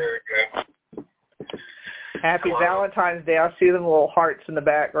coming. Very good. Happy Valentine's Day. I see them little hearts in the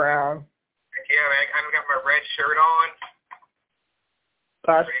background. Yeah, man, I haven't got my red shirt on.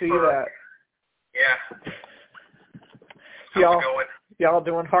 I see that. Yeah. Y'all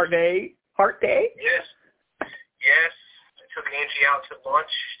doing Heart Day? Heart Day? Yes. I took Angie out to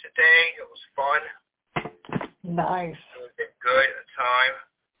lunch today. It was fun. Nice. It was a good time.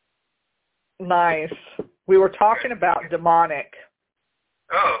 Nice. We were talking about demonic.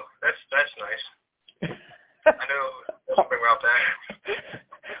 Oh, that's nice. I know something about that.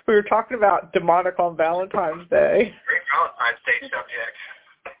 We were talking about demonic on Valentine's Day. Great Valentine's Day subject.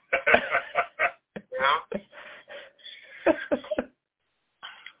 Yeah.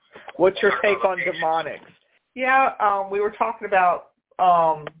 What's your take on demonic? Yeah, we were talking about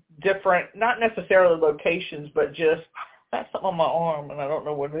different, not necessarily locations, but just, that's something on my arm, and I don't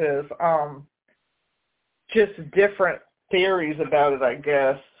know what it is. Just different theories about it, I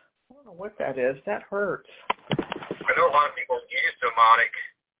guess. I don't know what that is. That hurts. I know a lot of people use demonic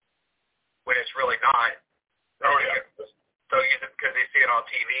when it's really not. Oh, yeah. They'll use it because they see it on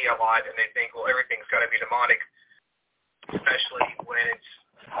TV a lot, and they think, well, everything's got to be demonic, especially when it's,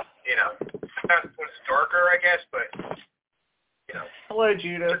 sometimes when it's darker, I guess, but, Hello,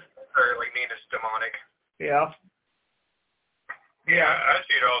 Judith. Doesn't necessarily mean it's demonic. Yeah. Yeah, I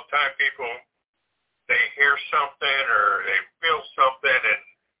see it all the time. People, they hear something or they feel something, and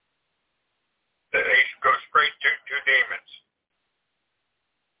they go straight to demons.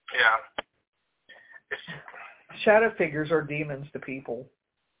 Yeah. Shadow figures are demons to people.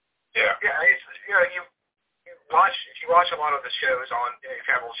 Yeah. Yeah, if you watch a lot of the shows on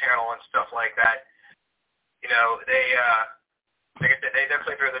Travel Channel and stuff like that, you know, they, like I said, they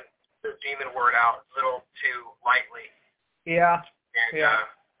definitely throw the demon word out a little too lightly. Yeah. And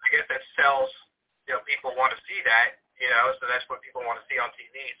I guess that sells, you know, people want to see that, you know, so that's what people want to see on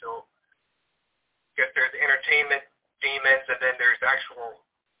TV. So I guess there's entertainment demons and then there's actual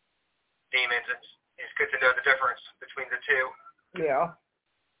demons. It's good to know the difference between the two. Yeah.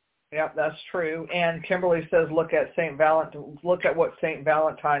 Yep, that's true. And Kimberly says, look at what Saint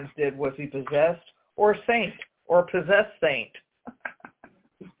Valentine's did. Was he possessed or a saint or a possessed saint?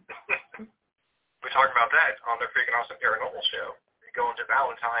 We talked about that on the Freakin' Awesome Paranormal show. We go into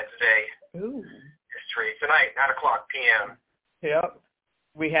Valentine's Day history tonight, 9:00 p.m. Yep.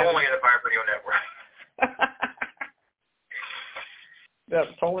 We have only on the Vibe Radio Network. Yep,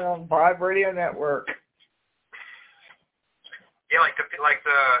 it's only on Vibe Radio Network. Yeah, like the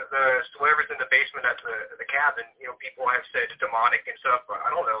whatever's in the basement at the cabin, you know, people have said it's demonic and stuff, but I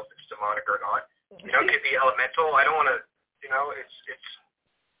don't know if it's demonic or not. You know, it could be elemental. I don't want to, you know, it's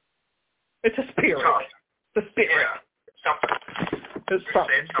a spirit. It's a spirit. Yeah, it's something. It's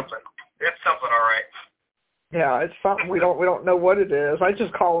something. It's something. It's something, all right. Yeah, it's something we don't know what it is. I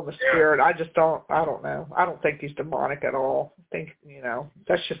just call him a spirit. I don't know. I don't think he's demonic at all. I think, you know,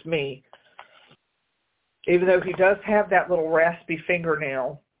 that's just me. Even though he does have that little raspy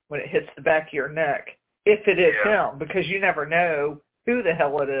fingernail when it hits the back of your neck, if it is him, because you never know who the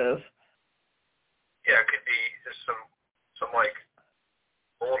hell it is. Yeah, it could be just some like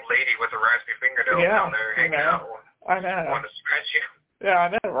old lady with a raspy fingernail down there hanging out. I know. Want to scratch you. Yeah, I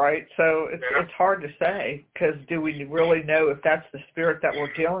know, right? So it's hard to say, because do we really know if that's the spirit that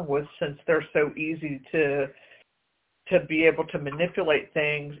we're dealing with, since they're so easy to be able to manipulate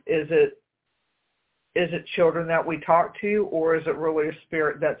things? Is it children that we talk to, or is it really a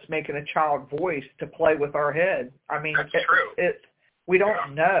spirit that's making a child voice to play with our head? I mean, that's true. We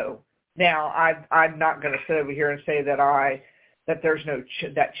don't know. Now, I'm not going to sit over here and say that there's no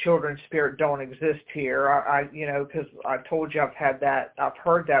that children's spirit don't exist here. I you know, because I told you I've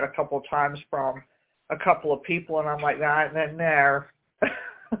heard that a couple of times from a couple of people, and I'm like, nah, and then there,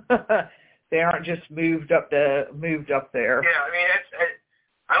 they aren't just moved up there. Yeah, I mean,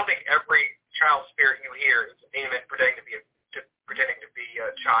 I don't think every child spirit you hear is a demon pretending to be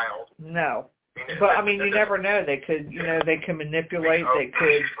a child. No. I mean, you never know. They could, you know, they can manipulate. They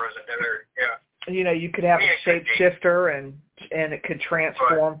could, you know, you could have a shapeshifter, and it could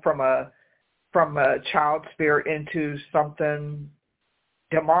transform from a child spirit into something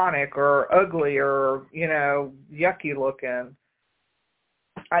demonic or ugly or, you know, yucky looking.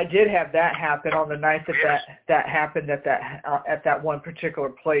 I did have that happen on the night that happened at that one particular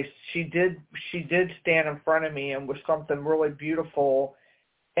place. She did stand in front of me and was something really beautiful,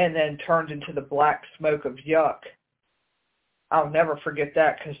 and then turned into the black smoke of yuck. I'll never forget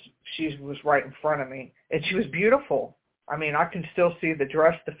that, because she was right in front of me, and she was beautiful. I mean, I can still see the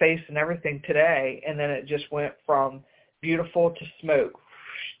dress, the face, and everything today, and then it just went from beautiful to smoke,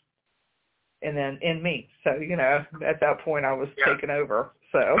 and then in me. So, you know, at that point I was taken over.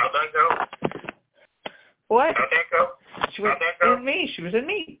 So. How'd that go? What? How'd that go? She was in me. She was in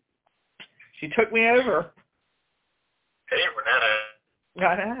me. She took me over. Hey, Renata.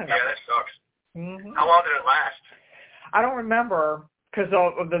 I know. Yeah, that sucks. Mm-hmm. How long did it last? I don't remember, because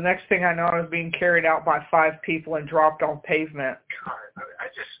the next thing I know, I was being carried out by 5 people and dropped on pavement. God,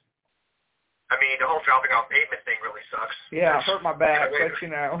 I mean, the whole dropping on pavement thing really sucks. Yeah, it hurt my back, but you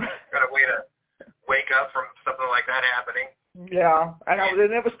know. Got a way to wake up from something like that happening. Yeah, and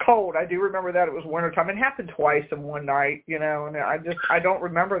it was cold. I do remember that it was wintertime. It happened twice in one night, you know, and I don't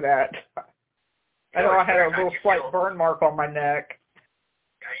remember that. I know I had a little slight burn mark on my neck.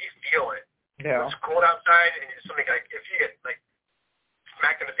 Yeah, you feel it. Yeah. It's cold outside, and it's something like, if you get like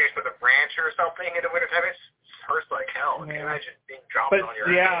smacked in the face with a branch or something in the wintertime, it hurts like hell. Yeah. Can you imagine being dropped on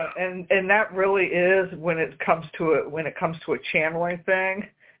your head? and that really is, when it comes to a channeling thing,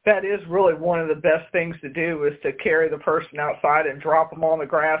 that is really one of the best things to do, is to carry the person outside and drop them on the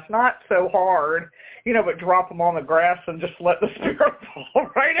grass. Not so hard, you know, but drop them on the grass and just let the spirit fall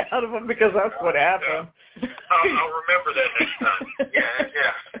right out of them, because that's what happened. I'll remember that next time. Yeah.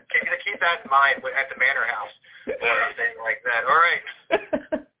 Keep that in mind at the manor house or anything like that. All right.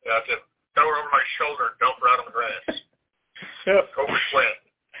 Yeah, I just throw her over my shoulder and dump her out on the grass. Yep. Go for sweat.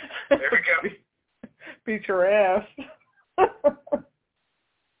 There we go. Beat your ass.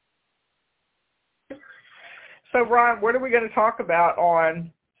 So, Ron, what are we going to talk about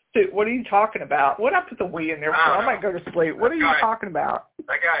on... What are you talking about? What I put the we in there for? I might go to sleep. What are you talking about?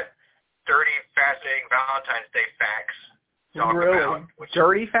 I got 30 fascinating Valentine's Day facts. Really?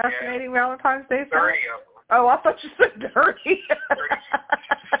 Dirty, fascinating Valentine's Day facts? 30 of them. Oh, I thought you said dirty.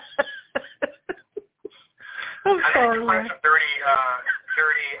 I'm sorry. I find some dirty.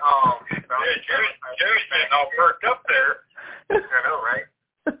 Jerry's been all perked up there. I know, right?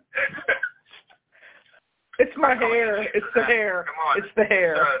 It's my hair. It's the hair. Come on. It's the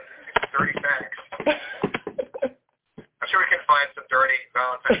hair. Dirty facts. I'm sure we can find some dirty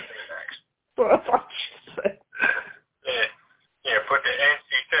Valentine's Day facts. Well, I thought you said. Yeah, put the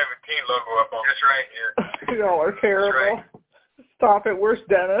NC-17 logo up on. That's right. Yeah. Y'all are terrible. Right. Stop it. Where's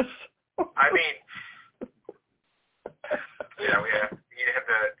Dennis? I mean, yeah, we have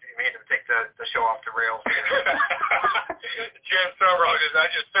to take the show off the rails. Jim Summerall says, I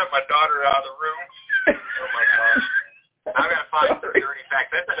just sent my daughter out of the room. Oh my gosh. I've got to find some dirty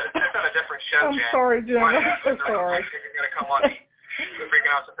facts. That's on a different show, I'm Jen. sorry, Jim. I'm so sorry. You're going to come on the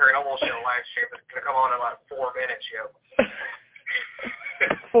Freakin' Out Paranormal show live stream. It's going to come on in about 4 minutes, yo.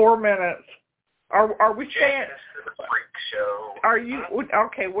 4 minutes. Are we staying? The freak show. Are you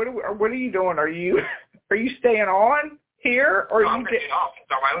okay? What are you doing? Are you staying on here or no, you I'm going to get off.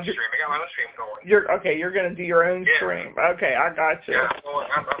 It's on my own stream. I got my own stream going. You're going to do your own stream. Okay, I got you. Yeah,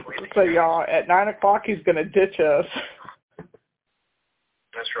 I'm leaving. So y'all, at 9:00 he's going to ditch us.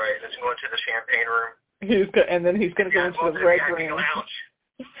 That's right. Let's go into the champagne room. And then he's going to go into the red room.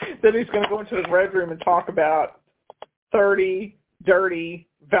 Then he's going to go into the red room and talk about 30 dirty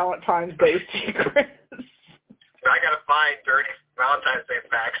Valentine's Day secrets. I got to find dirty Valentine's Day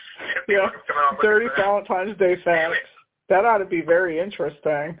facts. Yeah, dirty Valentine's Day facts. That ought to be very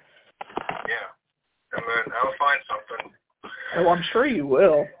interesting. Yeah, and then I'll find something. Oh, I'm sure you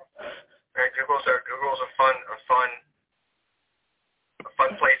will. Google's a fun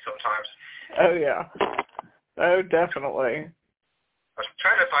place sometimes. Oh yeah. Oh, definitely. I was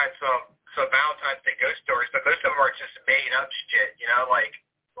trying to find some Valentine's Day ghost stories, but most of them are just made up shit. You know, like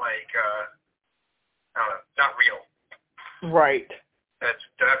I don't know, not real. Right. That's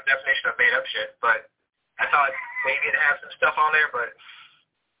the definition of made up shit. But I thought maybe it had some stuff on there, but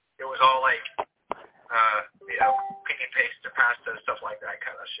it was all like, copy paste to pasta, stuff like that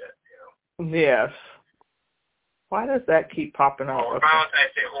kind of shit. You know. Yes. Why does that keep popping up? Or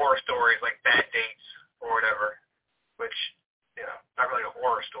Valentine's Day horror stories like bad dates or whatever, which, not really a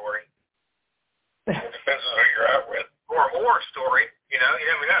horror story. It depends on who you're out with. Or a horror story, you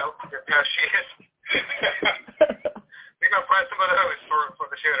never know how she is. We're going to find some of those for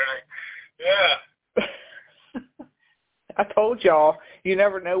the show tonight. Yeah. I told y'all, you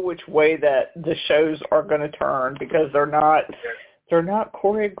never know which way that the shows are going to turn because they're not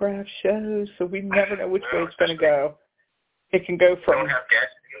choreographed shows, so we never know which way it's going to go. It can go from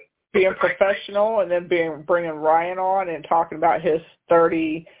being professional and then bringing Ryan on and talking about his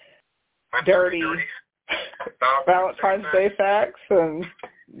 30 dirty Valentine's Day facts, and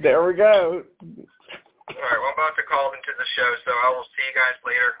there we go. All right, well, I'm about to call into the show, so I will see you guys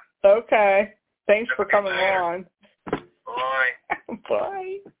later. Okay. Thanks for coming on. Bye.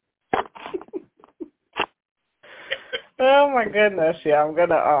 Bye. Oh my goodness, yeah, I'm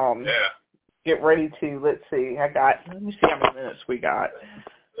gonna get ready to, let me see how many minutes we got.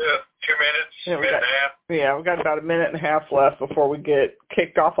 Yeah, 2 minutes, minute and a half. Yeah, we've got about a minute and a half left before we get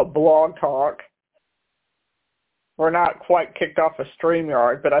kicked off of Blog Talk. We're not quite kicked off of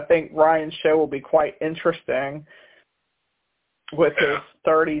StreamYard, but I think Ryan's show will be quite interesting with his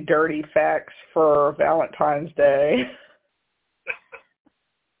 30 dirty facts for Valentine's Day.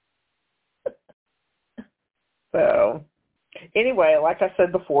 So, anyway, like I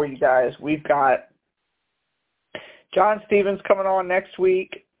said before, you guys, we've got John Stevens coming on next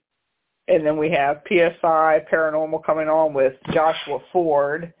week, and then we have PSI Paranormal coming on with Joshua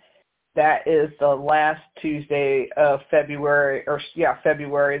Ford. That is the last Tuesday of February,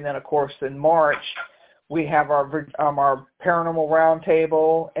 February, and then, of course, in March, we have our Paranormal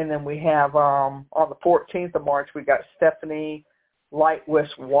Roundtable, and then we have, on the 14th of March, we got Stephanie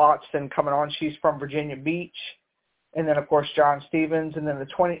Lightwist Watson coming on. She's from Virginia Beach. And then, of course, John Stevens. And then the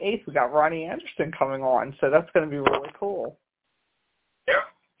 28th, we got Ronnie Anderson coming on. So that's going to be really cool. Yeah.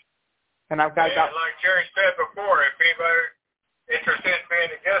 And I've got like Geri said before, if anybody interested in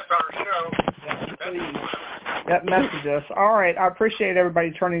being a guest on our show, that message us. All right. I appreciate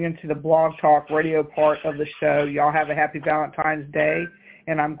everybody turning into the Blog Talk radio part of the show. Y'all have a happy Valentine's Day.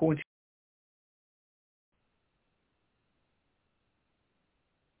 And I'm going to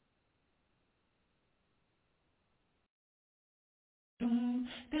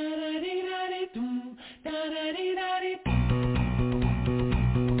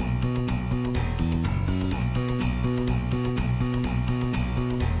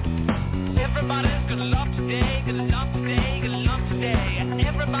Everybody's gonna love today, gonna love today, gonna love today.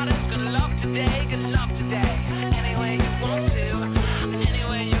 Everybody's gonna love today, gonna love today.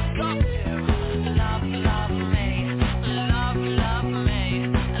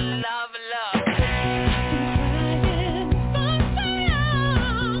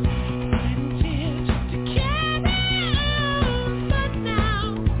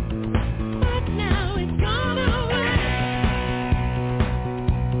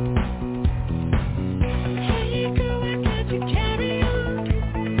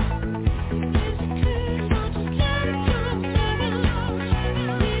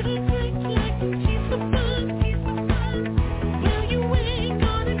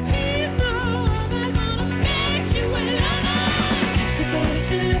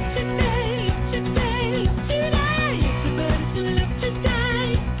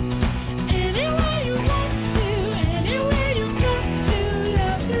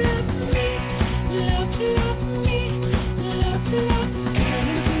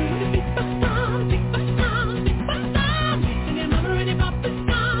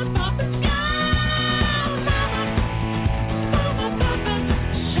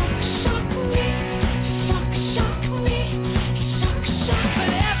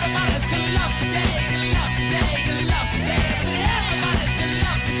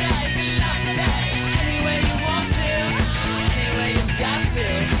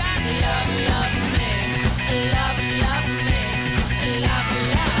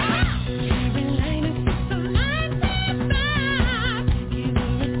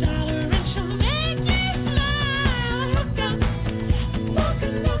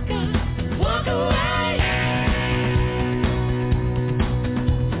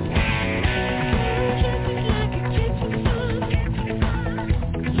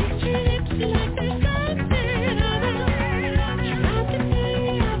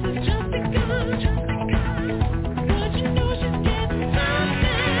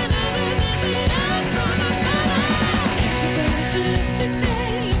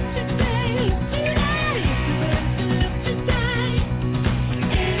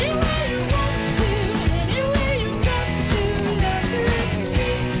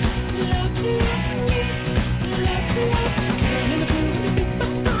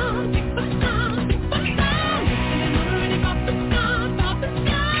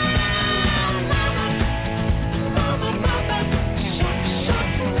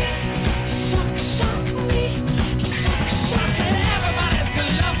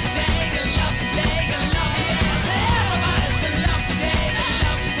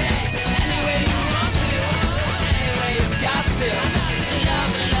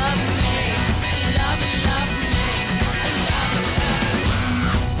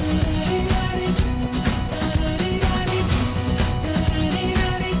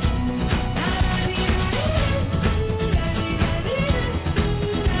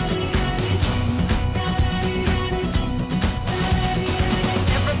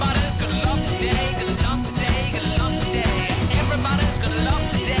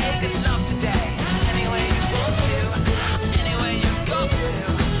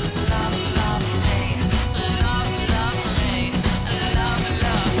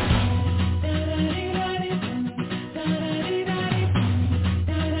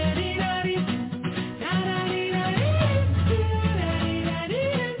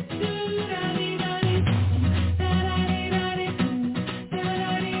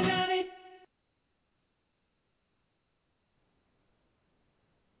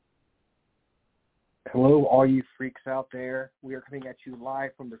 Hello, all you freaks out there. We are coming at you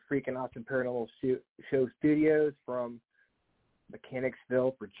live from the Freakin Awesome Paranormal Show studios from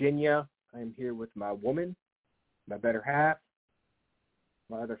Mechanicsville, Virginia. I am here with my woman, my better half,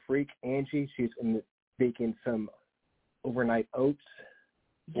 my other freak, Angie. She's baking some overnight oats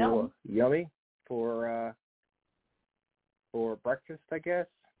yummy for breakfast, I guess.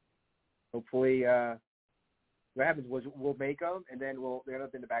 Hopefully, what happens was we'll make them, and then they'll end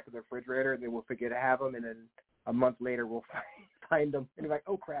up in the back of the refrigerator, and then we'll forget to have them, and then a month later we'll find them, and be like,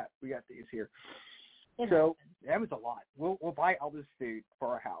 oh crap, we got these here. So that was a lot. We'll buy all this food for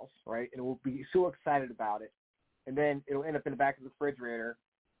our house, right, and we'll be so excited about it, and then it'll end up in the back of the refrigerator,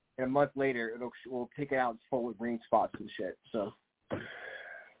 and a month later we'll take it out and it's full of green spots and shit. So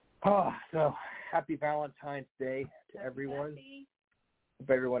happy Valentine's Day to everyone. Hope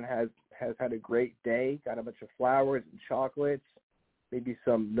everyone has had a great day, got a bunch of flowers and chocolates, maybe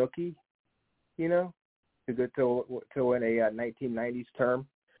some nookie, to go to in a 1990s term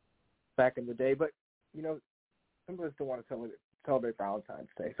back in the day. But, some of us don't want to celebrate Valentine's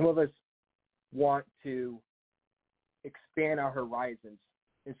Day. Some of us want to expand our horizons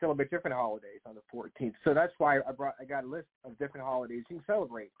and celebrate different holidays on the 14th. So that's why I got a list of different holidays you can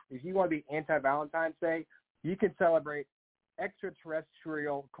celebrate. If you want to be anti-Valentine's Day, you can celebrate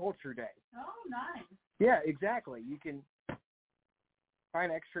Extraterrestrial Culture Day. Oh, nice. Yeah, exactly. You can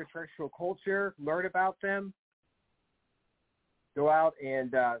find extraterrestrial culture, learn about them, go out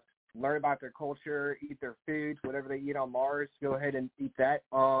and learn about their culture, eat their foods, whatever they eat on Mars. Go ahead and eat that.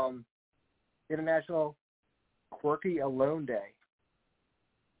 International Quirky Alone Day.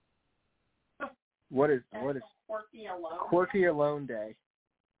 What is Quirky Alone? Quirky Alone Day?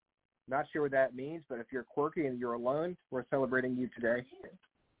 Not sure what that means, but if you're quirky and you're alone, we're celebrating you today.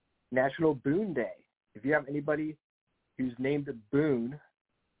 National Boon Day. If you have anybody who's named a boon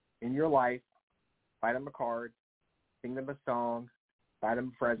in your life, buy them a card, sing them a song, buy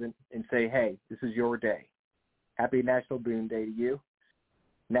them a present, and say, hey, this is your day. Happy National Boon Day to you.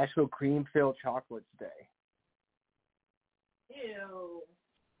 National Cream-Filled Chocolates Day. Ew.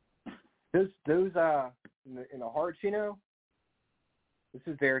 Those in the hearts, this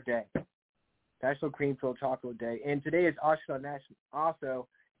is their day. National Cream-Filled Chocolate Day. And today is also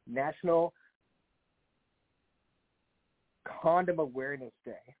National Condom Awareness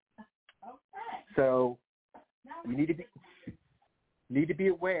Day. Okay. So you need to be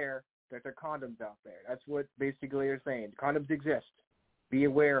aware that there are condoms out there. That's what basically they're saying. Condoms exist. Be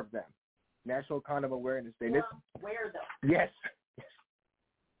aware of them. National Condom Awareness Day. Wear them. Yes.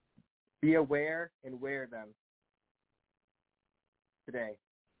 Be aware and wear them today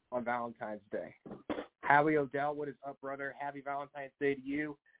on Valentine's Day. Howie Odell, what is up, brother? Happy Valentine's Day to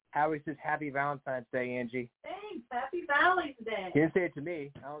you. Howie says happy Valentine's Day, Angie. Thanks. Happy Valentine's Day. He didn't say it to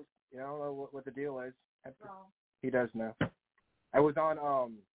me. I don't know what the deal is. Oh. He does know. I was on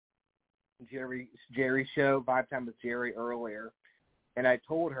Geri's show, Vibe Time with Geri, earlier, and I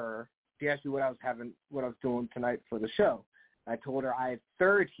told her, she asked me what I was doing tonight for the show. I told her I had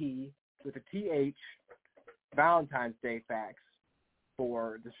 30 with a TH Valentine's Day facts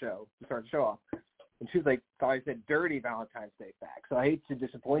for the show, to start the show off. And she was like, thought I said dirty Valentine's Day facts. So I hate to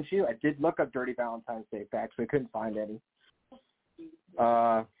disappoint you. I did look up dirty Valentine's Day facts, but I couldn't find any.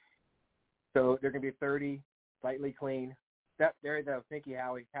 So they're going to be 30, slightly clean. Yep, there you go. Thank you,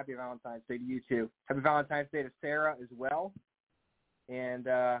 Howie. Happy Valentine's Day to you, too. Happy Valentine's Day to Sarah as well. And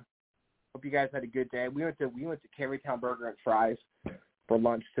hope you guys had a good day. We went to Carytown Burger and Fries for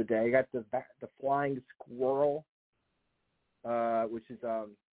lunch today. Got the Flying Squirrel, which is so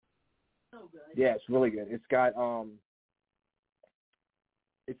good. Yeah, it's really good. It's got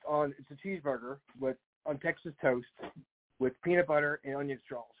it's a cheeseburger on Texas toast with peanut butter and onion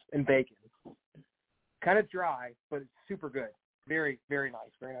straws and bacon. Kind of dry, but it's super good. Very, very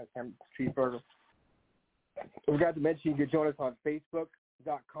nice. Very nice cheeseburger. We forgot to mention you can join us on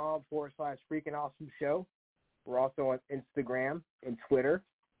Facebook.com/Freakin Awesome Show. We're also on Instagram and Twitter.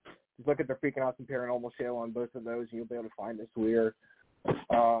 Just look at the Freakin Awesome Paranormal Show on both of those, and you'll be able to find us. We're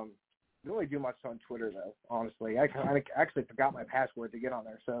don't really do much on Twitter, though, honestly. I actually forgot my password to get on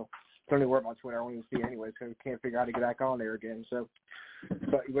there, so don't even worry about Twitter. I won't even see it anyway, because I can't figure out how to get back on there again. So,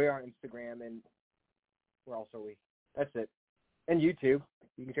 but we are on Instagram, and where else are we? That's it. And YouTube.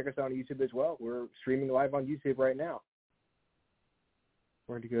 You can check us out on YouTube as well. We're streaming live on YouTube right now.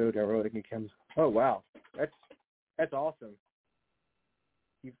 Where'd you go? Oh, wow. That's awesome.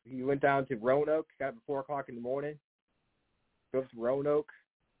 You went down to Roanoke, got up at 4 o'clock in the morning, drove to Roanoke,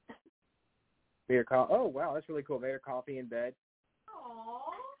 made her coffee. Oh, wow, that's really cool. Made her coffee in bed.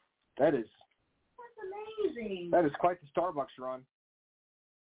 Aww. That's amazing. That is quite the Starbucks run.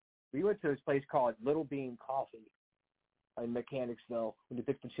 We went to this place called Little Bean Coffee in Mechanicsville when they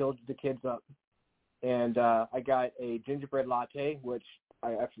picked the kids up. And I got a gingerbread latte, which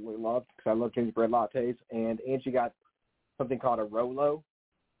I absolutely love because I love gingerbread lattes. And Angie got something called a Rolo.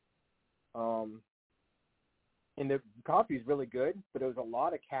 And the coffee is really good, but there was a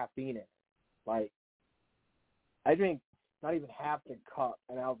lot of caffeine in it. Like, I drank not even half the cup,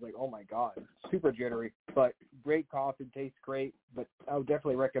 and I was like, oh, my God, super jittery. But great coffee, tastes great, but I would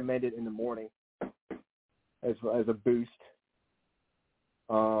definitely recommend it in the morning as a boost.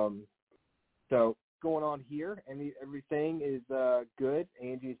 So going on here, and everything is good.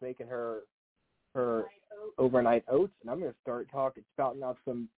 Angie's making her overnight oats, and I'm going to start spouting out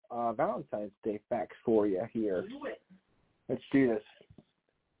some Valentine's Day facts for you here. Let's do this.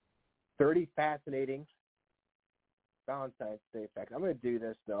 30 fascinating Valentine's Day facts. I'm going to do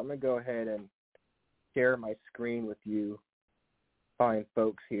this, though. I'm going to go ahead and share my screen with you fine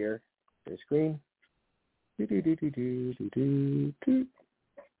folks here. Share screen.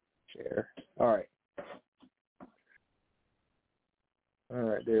 Share. All right. All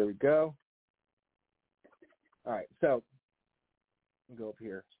right, there we go. All right, so I'll go up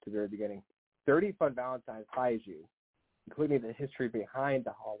here to the very beginning. 30 fun Valentines ties you, including the history behind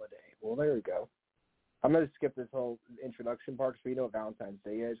the holiday. Well, there we go. I'm going to skip this whole introduction part because we know what Valentine's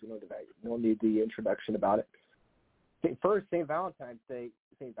Day is. We don't need the introduction about it. First, St. Valentine's Day.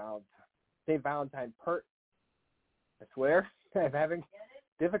 St. Valentine part. I swear, I'm having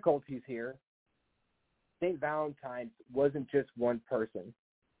difficulties here. St. Valentine's wasn't just one person.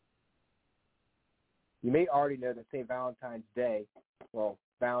 You may already know that St. Valentine's Day,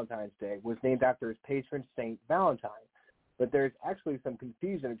 Valentine's Day, was named after his patron St. Valentine. But there's actually some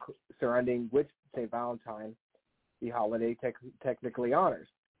confusion surrounding which St. Valentine the holiday technically honors.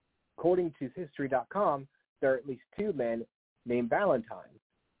 According to History.com, there are at least two men named Valentine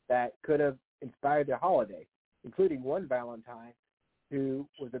that could have inspired the holiday, including one Valentine who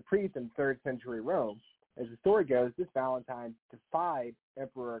was a priest in 3rd century Rome. As the story goes, this Valentine defied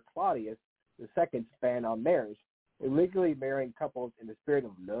Emperor Claudius II's ban on marriage, illegally marrying couples in the spirit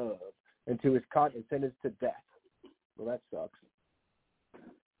of love, until he was caught and sentenced to death. Well, that sucks.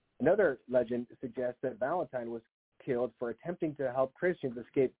 Another legend suggests that Valentine was killed for attempting to help Christians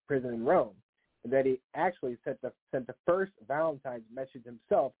escape prison in Rome, and that he actually sent the first Valentine's message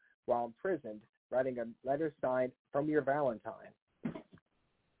himself while imprisoned, writing a letter signed "From Your Valentine."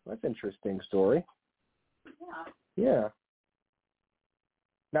 That's an interesting story. Yeah.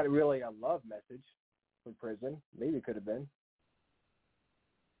 Not really a love message from prison. Maybe it could have been.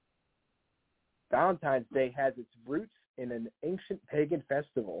 Valentine's Day has its roots in an ancient pagan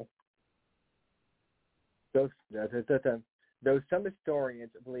festival. Though some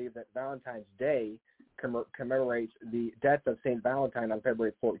historians believe that Valentine's Day commemorates the death of St. Valentine on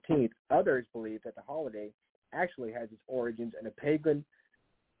February 14th, others believe that the holiday actually has its origins in a pagan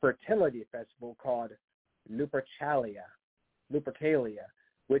fertility festival called Lupercalia,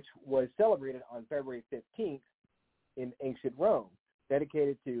 which was celebrated on February 15th in ancient Rome,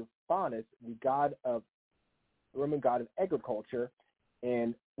 dedicated to Faunus, the Roman god of agriculture,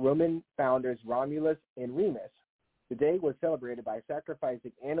 and Roman founders Romulus and Remus. The day was celebrated by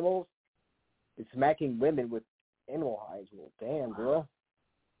sacrificing animals and smacking women with animal hides. Well, damn, girl.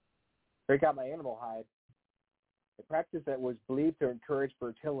 Break out my animal hide. A practice that was believed to encourage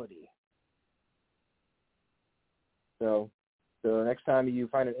fertility. So next time you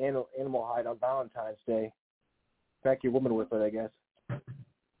find an animal hide on Valentine's Day, smack your woman with it, I guess.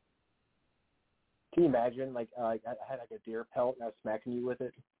 Can you imagine, I had a deer pelt and I was smacking you with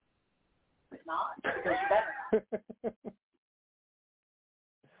it? It's not. Because you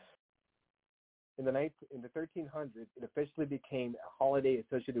better. In the 1300s, it officially became a holiday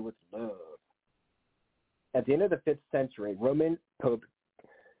associated with love. At the end of the 5th century, Roman Pope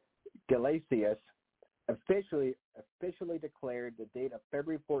Gelasius officially declared the date of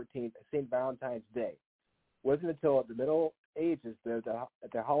February 14th as St. Valentine's Day. It wasn't until the Middle Ages that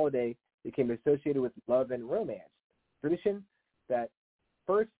the holiday became associated with love and romance. Tradition that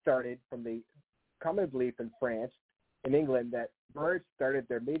first started from the common belief in France and England that birds started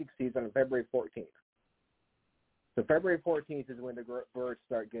their mating season on February 14th. So February 14th is when the birds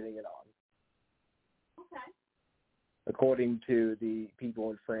start getting it on. Okay. According to the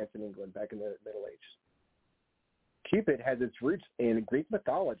people in France and England back in the Middle Ages. Cupid has its roots in Greek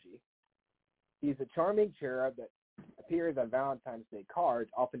mythology. He's a charming cherub that appears on Valentine's Day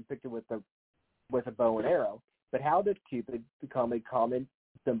cards, often depicted with a bow and arrow. But how did Cupid become a common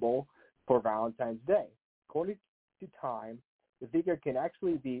symbol for Valentine's Day? According to time, the figure can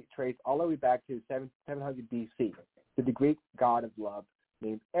actually be traced all the way back to 700 BC to the Greek god of love,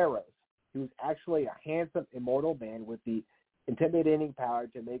 named Eros. He was actually a handsome, immortal man with the intimidating power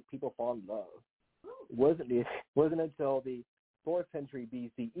to make people fall in love. It wasn't until the 4th century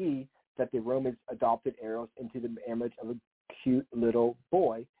BCE that the Romans adopted Eros into the image of a cute little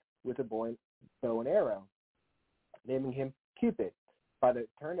boy with a bow and arrow, naming him Cupid. By the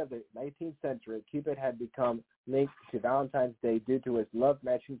turn of the 19th century, Cupid had become linked to Valentine's Day due to his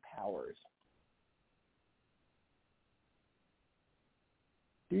love-matching powers.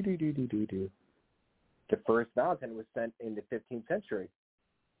 The first Valentine was sent in the 15th century.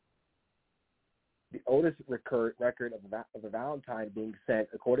 The oldest record of a Valentine being sent,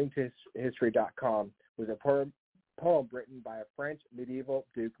 according to History.com, was a poem written by a French medieval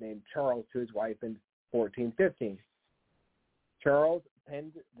duke named Charles to his wife in 1415. Charles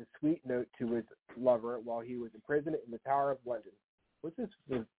penned the sweet note to his lover while he was imprisoned in the Tower of London. What's this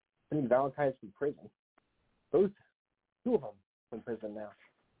with Valentines from prison? Those two of them in prison now.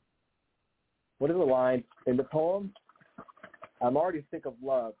 What is the line in the poem? I'm already sick of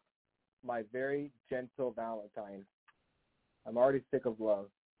love, my very gentle Valentine. I'm already sick of love.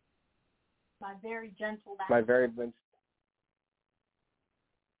 My very gentle Valentine. My very gentle.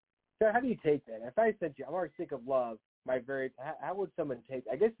 So how do you take that? If I said to you, I'm already sick of love, how would someone take?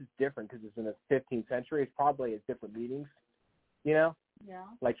 I guess it's different because it's in the 15th century. It's probably has different meanings, you know? Yeah.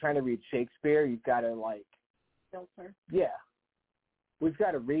 Like trying to read Shakespeare, you've got to filter. Yeah. We've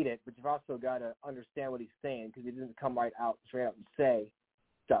got to read it, but you've also got to understand what he's saying because he doesn't come straight out and say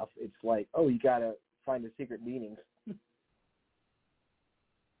stuff. It's like, oh, you got to find the secret meanings.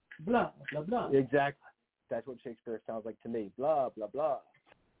 Blah, blah, blah. Exactly. That's what Shakespeare sounds like to me. Blah, blah, blah.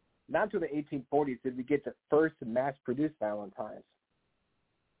 Not until the 1840s did we get the first mass-produced Valentines.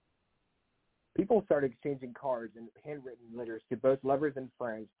 People started exchanging cards and handwritten letters to both lovers and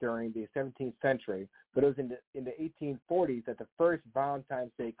friends during the 17th century, but it was in the 1840s that the first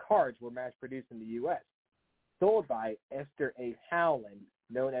Valentine's Day cards were mass-produced in the U.S., sold by Esther A. Howland,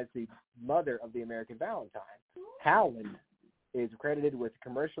 known as the mother of the American Valentine. Howland is credited with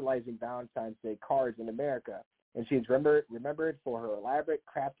commercializing Valentine's Day cards in America, and she is remembered for her elaborate,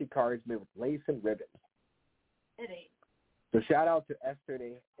 crafty cards made with lace and ribbons. It ain't. So shout out to Esther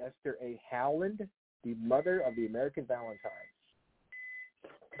A. Howland, the mother of the American Valentine.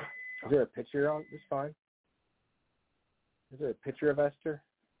 Is there a picture on this? Fine. Is there a picture of Esther?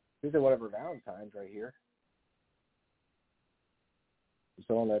 These are one of her Valentines right here.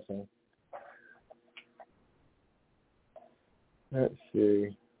 So on that thing. Let's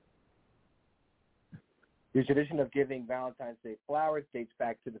see. The tradition of giving Valentine's Day flowers dates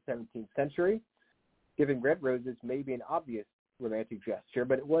back to the 17th century. Giving red roses may be an obvious romantic gesture,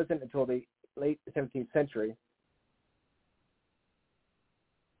 but it wasn't until the late 17th century,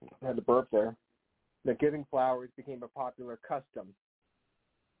 I had the burp there, that giving flowers became a popular custom.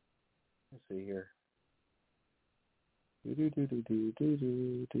 Let's see here. Let's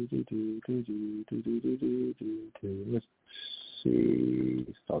see.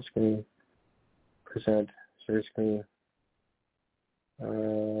 Stop screen. Present. Share screen.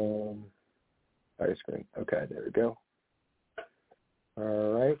 Fire screen. Okay, there we go.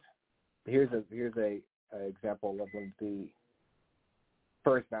 All right. Here's a example of one of the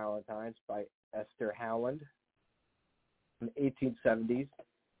first Valentines by Esther Howland in the 1870s.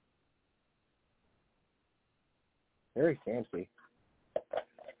 Very fancy.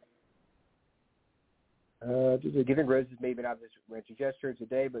 Giving roses may be not this romantic gesture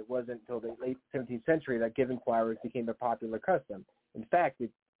today, but it wasn't until the late 17th century that giving flowers became a popular custom. In fact, the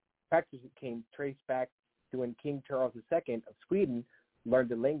practice became traced back to when King Charles II of Sweden learned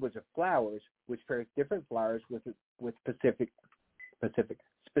the language of flowers, which pairs different flowers with specific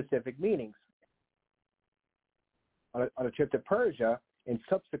meanings. On a trip to Persia, and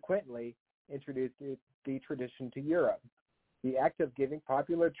subsequently introduced the tradition to Europe. The act of giving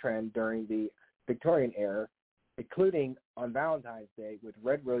popular trend during the Victorian era, including on Valentine's Day, with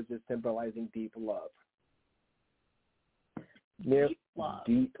red roses symbolizing deep love. Deep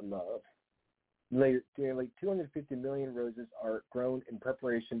love. Nearly 250 million roses are grown in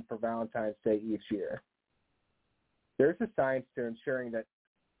preparation for Valentine's Day each year. There's a science to ensuring that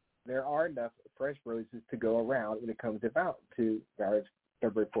there are enough fresh roses to go around when it comes to February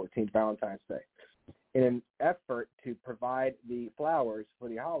 14th, Valentine's Day. In an effort to provide the flowers for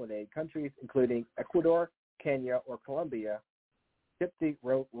the holiday, countries including Ecuador, Kenya, or Colombia ship the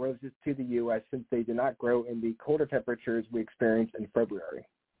roses to the U.S. since they do not grow in the colder temperatures we experience in February.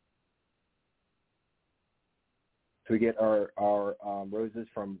 So we get our roses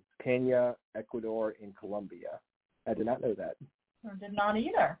from Kenya, Ecuador, and Colombia. I did not know that. I did not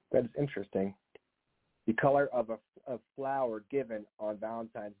either. That is interesting. The color of of flower given on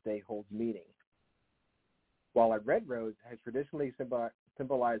Valentine's Day holds meaning. While a red rose has traditionally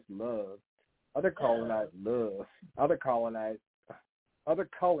symbolized love, other colors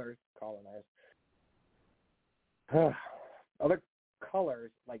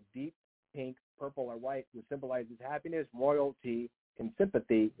like deep pink, purple, or white, which symbolizes happiness, royalty, and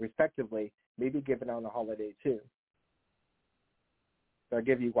sympathy, respectively, may be given on the holiday too. So I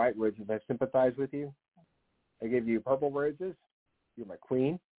give you white roses, I sympathize with you. I give you purple roses, you're my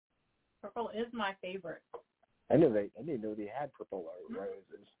queen. Purple is my favorite. I didn't know they had purple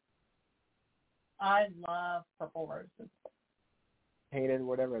roses. I love purple roses. Painted,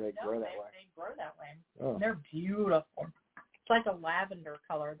 whatever, they grow that way. They grow that way. Oh. They're beautiful. It's like a lavender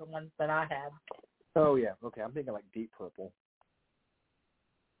color, the ones that I have. Oh, yeah. Okay, I'm thinking like deep purple.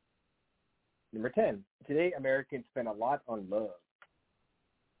 Number 10. Today, Americans spend a lot on love.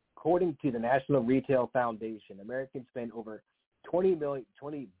 According to the National Retail Foundation, Americans spend over $20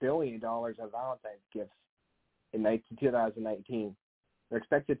 billion on Valentine's gifts in 2019. They're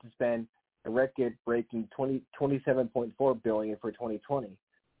expected to spend a record-breaking $27.4 billion for 2020,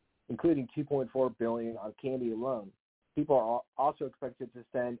 including $2.4 billion on candy alone. People are also expected to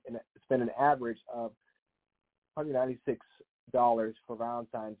spend an average of $196 for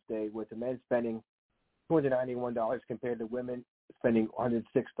Valentine's Day, with the men spending $291 compared to women spending $106.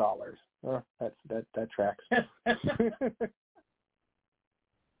 That tracks.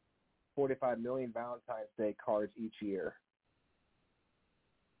 45 million Valentine's Day cards each year.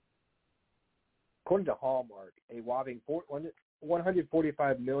 According to Hallmark, a whopping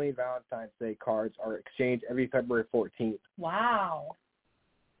 145 million Valentine's Day cards are exchanged every February 14th. Wow.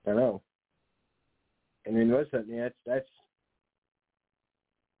 I know. And then listen, that's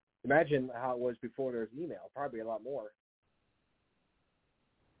imagine how it was before there was email. Probably a lot more.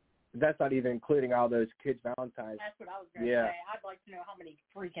 That's not even including all those kids' Valentines. That's what I was going to say. I'd like to know how many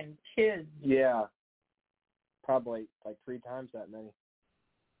freaking kids. Yeah. Probably like 3 times that many.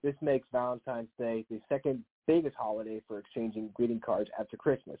 This makes Valentine's Day the second biggest holiday for exchanging greeting cards after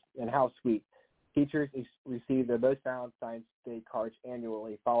Christmas. And how sweet. Teachers receive their most Valentine's Day cards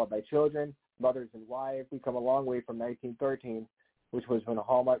annually, followed by children, mothers, and wives. We come a long way from 1913, which was when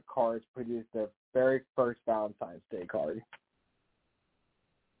Hallmark cards produced their very first Valentine's Day card.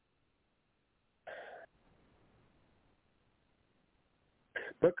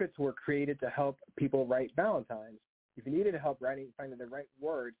 Booklets were created to help people write Valentines. If you needed help finding the right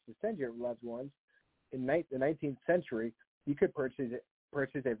words to send your loved ones in the 19th century, you could purchase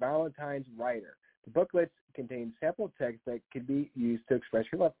a Valentine's writer. The booklets contain sample text that could be used to express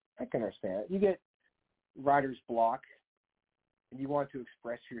your love. I can understand it. You get writer's block, and you want to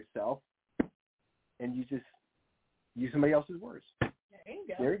express yourself, and you just use somebody else's words.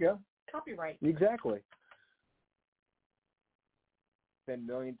 There you go. Copyright. Exactly. Spend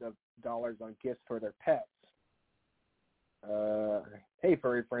millions of dollars on gifts for their pets. Hey,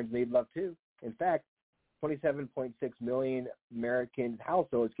 furry friends need love too. In fact, 27.6 million American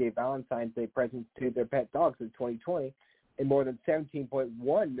households gave Valentine's Day presents to their pet dogs in 2020, and more than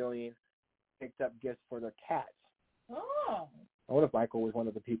 17.1 million picked up gifts for their cats. Oh. I wonder if Michael was one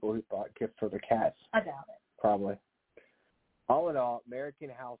of the people who bought gifts for their cats. I doubt it. Probably. All in all, American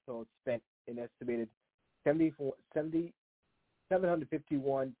households spent an estimated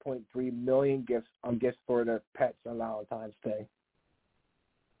 751.3 million gifts for their pets on Valentine's Day.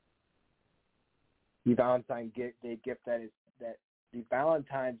 The Valentine's Day gift the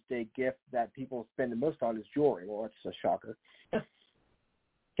Valentine's Day gift that people spend the most on is jewelry. Well, that's a shocker.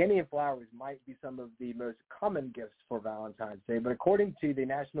 Candy and flowers might be some of the most common gifts for Valentine's Day, but according to the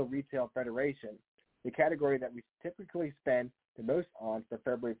National Retail Federation, the category that we typically spend the most on for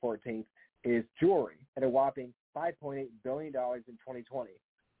February 14th is jewelry, at a whopping $5.8 billion in 2020.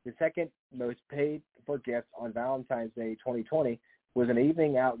 The second most paid for gifts on Valentine's Day 2020 was an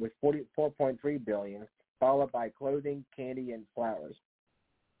evening out with $44.3 billion, followed by clothing, candy, and flowers.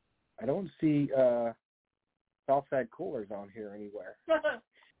 I don't see soft-side coolers on here anywhere.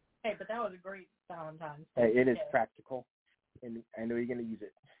 Hey, but that was a great Valentine's Day. Hey, it is practical, and I know you're going to use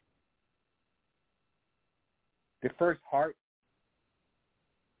it. The first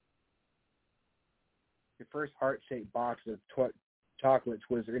heart-shaped box of chocolates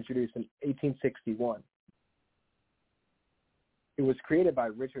was introduced in 1861. It was created by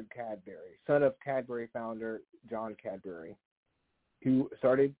Richard Cadbury, son of Cadbury founder John Cadbury, who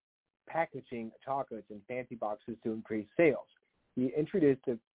started packaging chocolates in fancy boxes to increase sales. He introduced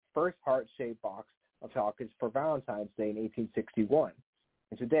the first heart-shaped box of chocolates for Valentine's Day in 1861.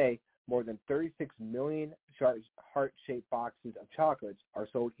 And today, more than 36 million heart-shaped boxes of chocolates are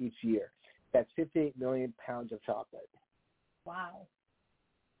sold each year. That's 58 million pounds of chocolate. Wow.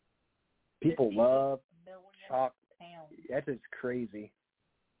 People love chocolate. Pounds. That is crazy.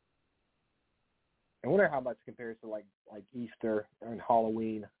 I wonder how much compares to like Easter and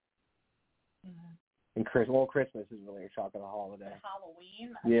Halloween. Mm-hmm. And Christmas is really a chocolate holiday. And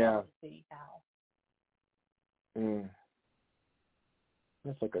Halloween? Yeah. I'd see how.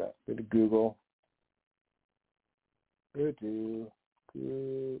 Let's look it up. Go to Google. Okay.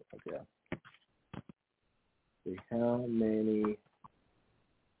 See how many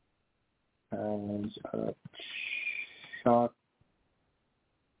pounds of chocolate?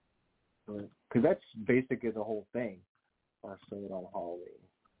 Because that's basically the whole thing. Are sold on Halloween.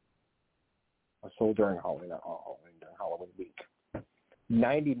 Are sold during Halloween, not on Halloween, during Halloween week.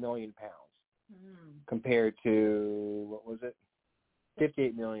 90 million pounds compared to, what was it?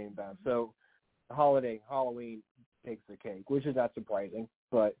 58 million pounds. So the Halloween takes the cake, which is not surprising,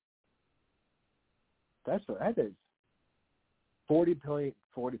 but that is 40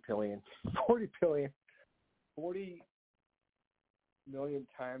 million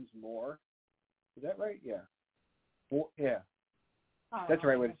times more. Is that right? Yeah. Yeah. That's the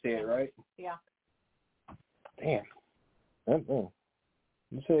right way to say it, right? Yeah. Damn.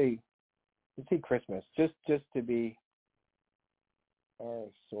 Let's say Christmas, just to be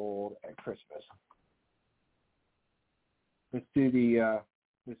sold at Christmas. Let's do the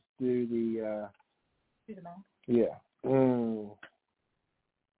Do the math. Yeah.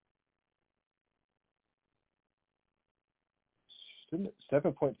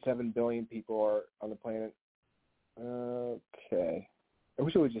 7.7 billion people are on the planet. Okay. I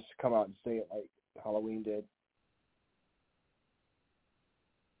wish it would just come out and say it like Halloween did.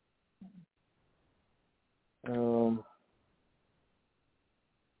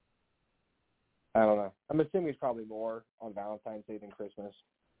 I don't know. I'm assuming it's probably more on Valentine's Day than Christmas.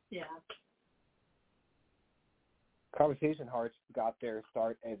 Yeah. Conversation hearts got their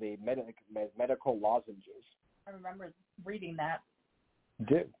start as medical lozenges. I remember reading that.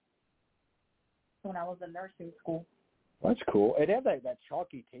 Did? When I was in nursing school. That's cool. It had that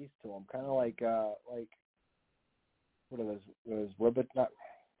chalky taste to them, kind of like what are those ribbit? What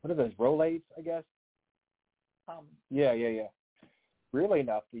are those Rolaids? I guess. Yeah. Weirdly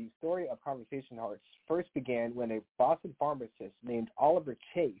enough, the story of conversation hearts first began when a Boston pharmacist named Oliver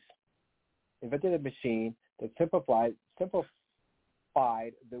Chase invented a machine that simplified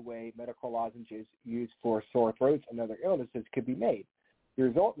the way medical lozenges used for sore throats and other illnesses could be made. The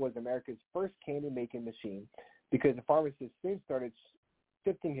result was America's first candy-making machine, because the pharmacist soon started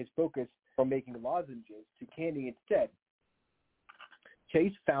shifting his focus from making lozenges to candy instead.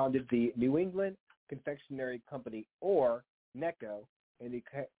 Chase founded the New England Confectionery Company, or NECO, and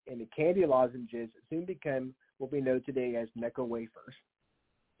the candy lozenges soon became what we know today as NECO wafers.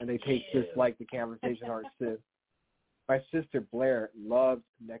 And they taste just like the conversation hearts too. My sister Blair loves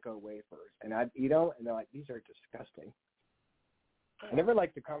NECO wafers, and I'd eat them, and they're like, these are disgusting. I never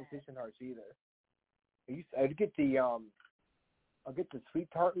liked the conversation hearts either. I'd get I'll get the sweet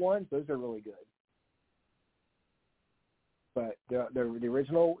tart ones. Those are really good. But the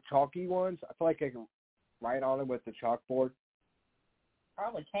original chalky ones, I feel like I can write on them with the chalkboard.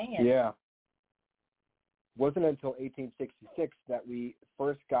 Probably can. Yeah. Wasn't until 1866 that we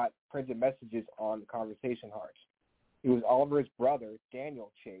first got printed messages on conversation hearts. It was Oliver's brother,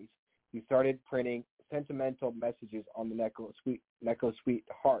 Daniel Chase, who started printing sentimental messages on the NECO sweet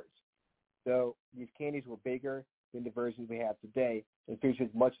hearts. So these candies were bigger than the versions we have today and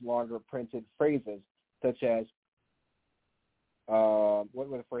featured much longer printed phrases, such as, what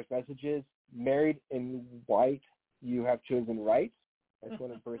were the first messages? Married in white, you have chosen right. That's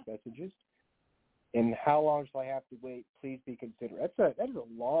one of the first messages. And how long shall I have to wait? Please be considerate. That is a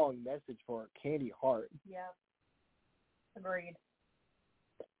long message for a candy heart. Yeah. Agreed.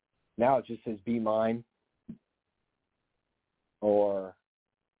 Now it just says be mine. Or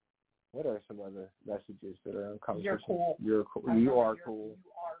what are some other messages that are on conversation? You're cool. You're cool. You are cool.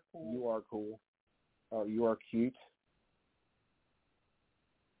 You are cool. Oh, you are cute.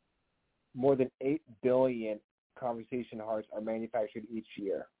 More than 8 billion conversation hearts are manufactured each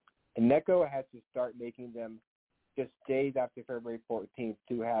year. And NECO has to start making them just days after February 14th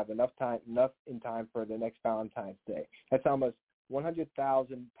to have enough in time for the next Valentine's Day. That's almost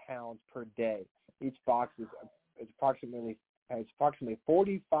 100,000 pounds per day. Each box has approximately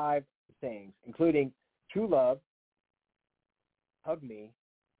 45 sayings, including "True Love," "Hug Me,"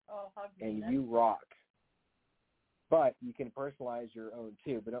 and "You Rock." But you can personalize your own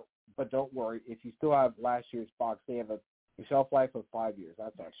too. But don't worry, if you still have last year's box, they have a shelf life of 5 years.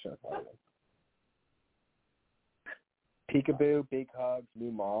 That's not shelf life. Peekaboo, big hugs,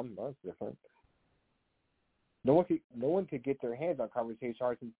 new mom. That's different. No one could get their hands on conversation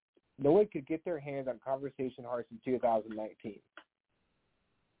hearts. No one could get their hands on conversation hearts in 2019.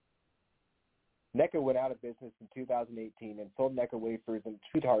 NECA went out of business in 2018 and sold NECA wafers and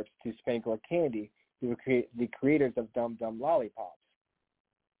sweethearts to Spangler Candy, the creators of Dum Dum Lollipops.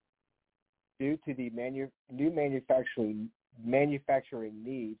 Due to the new manufacturing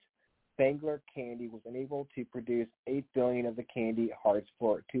needs, Spangler Candy was unable to produce 8 billion of the candy hearts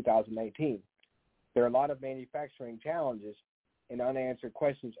for 2019. There are a lot of manufacturing challenges and unanswered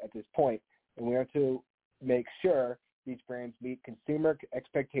questions at this point, and we have to make sure these brands meet consumer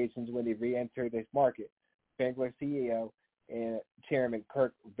expectations when they re-enter this market, Spangler CEO and Chairman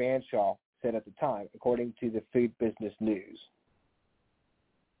Kirk Vanshaw said at the time, according to the Food Business News.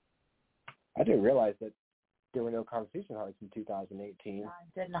 I didn't realize that there were no conversation hearts in 2018.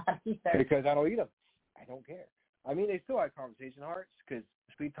 I did not either. Because I don't eat them. I don't care. I mean, they still have conversation hearts because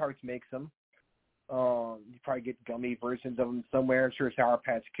Sweethearts makes them. You probably get gummy versions of them somewhere. I'm sure Sour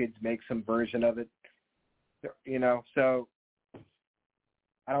Patch Kids make some version of it. You know, so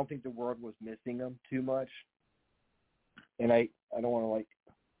I don't think the world was missing them too much. And I don't want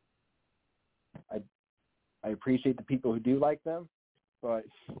to I appreciate the people who do like them, but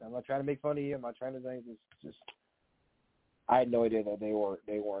I'm not trying to make fun of you. I'm not trying to think. It's just I had no idea that they weren't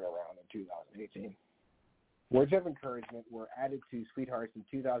around in 2018. Words of encouragement were added to Sweethearts in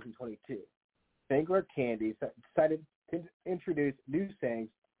 2022. Spangler Candy decided to introduce new sayings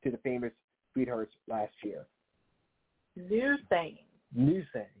to the famous Sweethearts last year. New sayings. New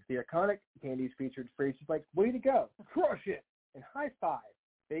sayings. The iconic candies featured phrases like "way to go," "crush it," and "high five,"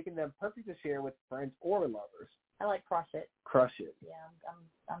 making them perfect to share with friends or lovers. I like crush it. Crush it. Yeah,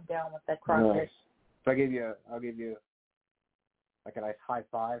 I'm down with that crush nice. it. So I'll give you like a nice high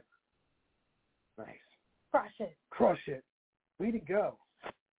five. Nice. Crush it. Crush it. Way to go.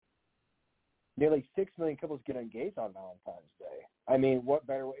 Nearly 6 million couples get engaged on Valentine's Day. I mean, what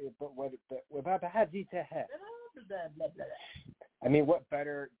better way? I mean, what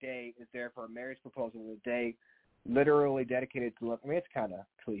better day is there for a marriage proposal than a day literally dedicated to love? I mean, it's kind of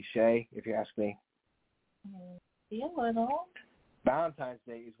cliche, if you ask me. Yeah, little. Valentine's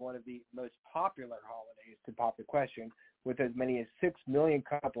Day is one of the most popular holidays, to pop the question, with as many as 6 million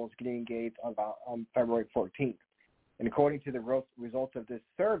couples getting engaged on February 14th. And according to the results of this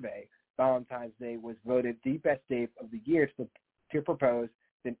survey, Valentine's Day was voted the best day of the year to propose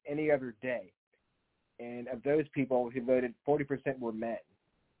than any other day. And of those people who voted, 40% were men.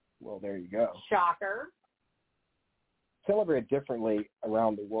 Well, there you go. Shocker. Celebrate differently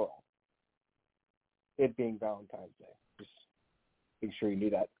around the world. It being Valentine's Day. Just make sure you knew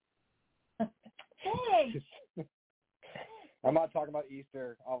that. Hey. I'm not talking about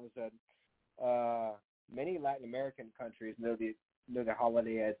Easter all of a sudden. Many Latin American countries know the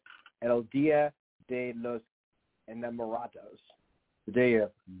holiday as El Día de los Enamorados, the Day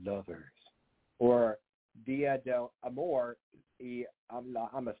of Lovers, or Día del Amor y la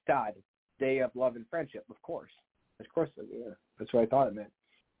Amistad, Day of Love and Friendship, of course. Of course, yeah. That's what I thought it meant.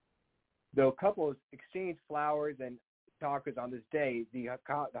 Though couples exchange flowers and chocolates on this day, the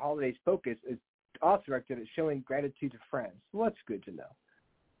holiday's focus is also directed at showing gratitude to friends. Well, that's good to know.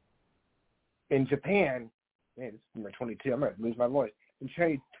 In Japan, man, this is number 22. I'm going to lose my voice. In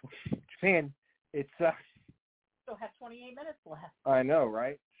Japan, it's Still have 28 minutes left. I know,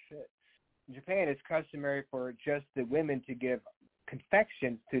 right? Shit. In Japan, it's customary for just the women to give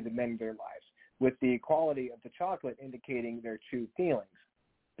confections to the men in their lives, with the quality of the chocolate indicating their true feelings.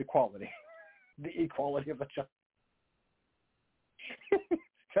 The quality. The equality of the chocolate.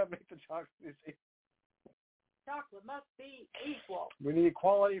 Gotta make the chocolate easy. Chocolate must be equal. We need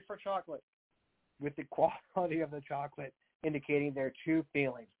equality for chocolate. With the quality of the chocolate indicating their true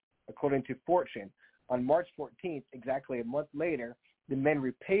feelings. According to Fortune, on March 14th, exactly a month later, the men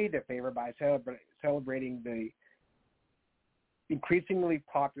repaid their favor by celebrating the increasingly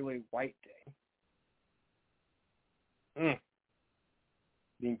popular White Day.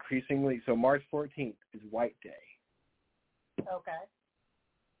 So March 14th is White Day. Okay.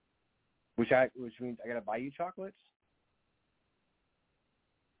 Which means I gotta buy you chocolates?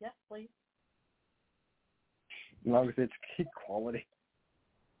 Yes, please. As long as it's equality.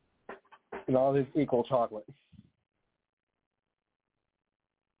 And all this equal chocolate.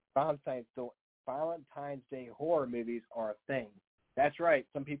 Valentine's Day horror movies are a thing. That's right.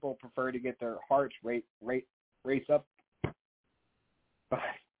 Some people prefer to get their hearts race up.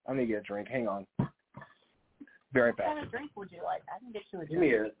 I'm going to get a drink. Hang on. Very fast. What kind of drink would you like? I can get you a drink. Give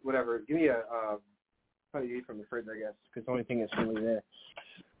me a, whatever. Give me a, what do you eat from the fridge, I guess, because the only thing that's really there.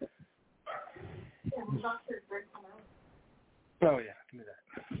 Oh, yeah. Give me that.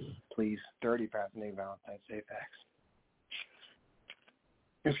 Please. Dirty fascinating Valentine's Day facts.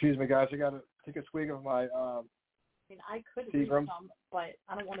 Excuse me, guys. I got to take a swig of my I could read some, but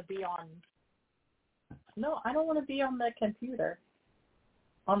I don't want to be on. No, I don't want to be on the computer.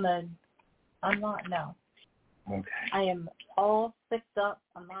 I'm not. No. Okay. I am all fixed up.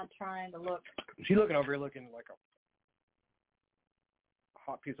 I'm not trying to look. She's looking over here, looking like a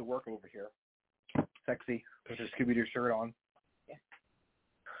hot piece of work over here. Sexy, with her Scooby-Doo shirt on. Yeah.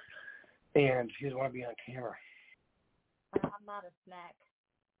 And she doesn't want to be on camera. I'm not a snack.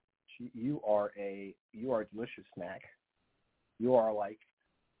 You are a delicious snack. You are like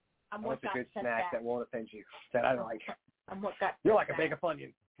a good snack that won't offend you. That I like. You're like a bag of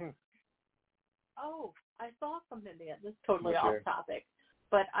Funyuns. Oh, I saw something there. This is totally off topic,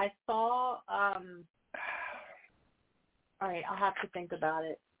 but I saw. All right, I'll have to think about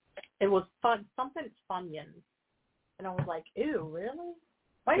it. It was fun. Something Funyuns, and I was like, "Ew, really?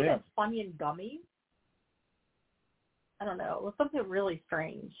 Why even Funyun gummies?" I don't know. It was something really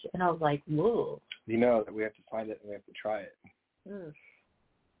strange, and I was like, "Whoa." You know that we have to find it and we have to try it.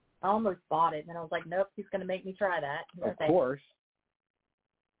 I almost bought it, and I was like, "Nope, he's going to make me try that." Of course.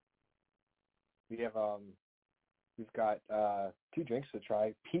 We have we've got 2 drinks to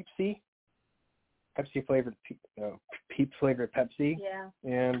try. Pepsi flavored Peeps flavored Pepsi. Yeah.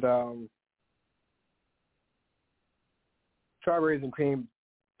 And strawberries and cream.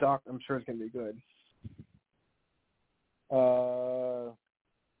 Doc, I'm sure it's gonna be good.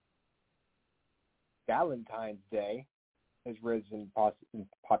 Valentine's Day has risen in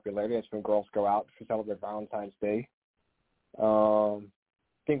popularity. That's when girls go out to celebrate Valentine's Day.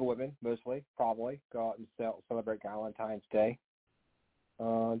 Single women, mostly, probably, go out and celebrate Valentine's Day.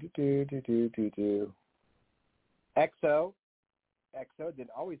 XO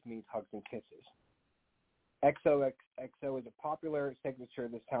didn't always mean hugs and kisses. XOXO is a popular signature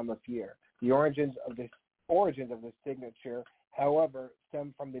this time of year. The origins of this signature, however,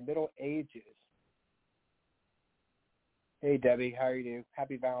 stem from the Middle Ages. Hey, Debbie, how are you doing?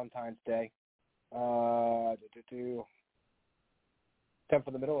 Happy Valentine's Day. Stem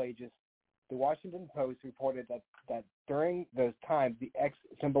from the Middle Ages. The Washington Post reported that during those times, the X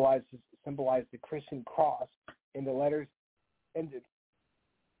symbolized the Christian cross, and the letters ended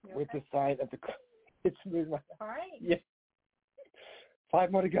with the sign of the cross. It's all right. Yeah.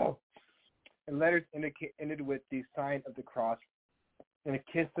 5 more to go. And letters ended with the sign of the cross, and a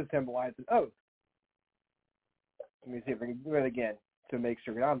kiss to symbolize an oath. Let me see if I can do it again to make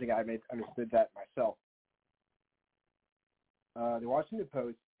sure. I don't think I understood that myself. The Washington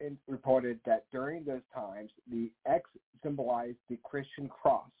Post reported that during those times, the X symbolized the Christian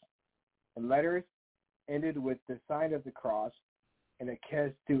cross, and letters ended with the sign of the cross, and a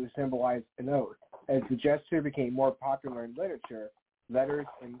kiss to symbolize an oath. As the gesture became more popular in literature, letters,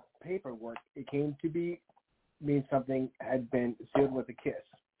 and paperwork, it came to mean something had been sealed with a kiss.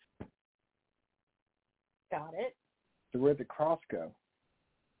 Got it. So where'd the cross go?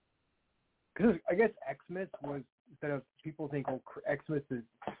 Because I guess Xmas was, instead of people think Xmas is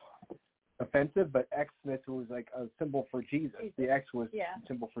offensive, but Xmas was like a symbol for Jesus. The X was a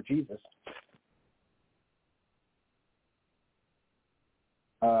symbol for Jesus.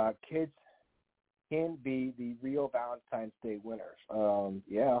 Kids can be the real Valentine's Day winners.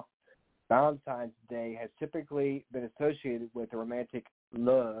 Valentine's Day has typically been associated with romantic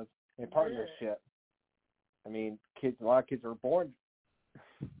love and partnership. I mean, a lot of kids are born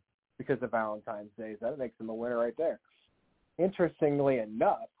because of Valentine's Day, so that makes them a winner right there. Interestingly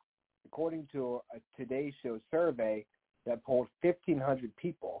enough, according to a Today Show survey that polled 1,500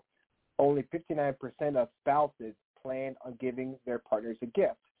 people, only 59% of spouses plan on giving their partners a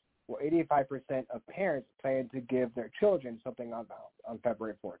gift, while 85% of parents plan to give their children something on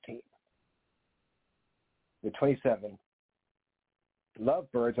February 14th. The 27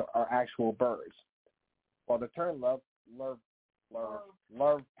 lovebirds are actual birds. While the term while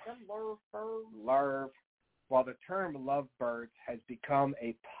the term lovebirds has become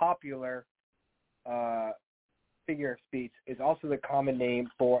a popular figure of speech, is also the common name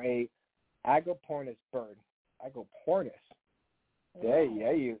for a agapornis bird. Agapornis. Yeah,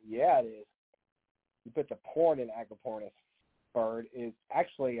 it is. You put the porn in agapornis bird. Is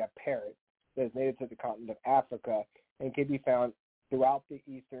actually a parrot that is native to the continent of Africa and can be found throughout the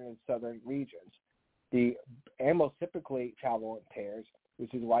eastern and southern regions. The animals typically travel in pairs,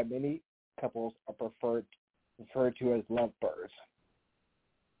 which is why many couples are referred to as lovebirds.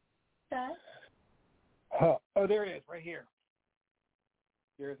 Okay. Oh, there it is, right here.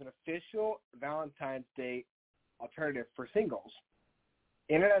 There is an official Valentine's Day alternative for singles.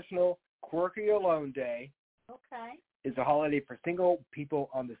 International Quirky Alone Day. Okay. is a holiday for single people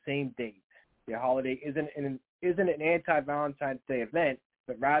on the same date. The holiday isn't an anti-Valentine's Day event,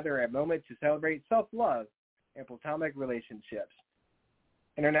 but rather a moment to celebrate self-love and platonic relationships.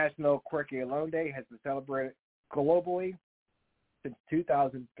 International Quirky Alone Day has been celebrated globally since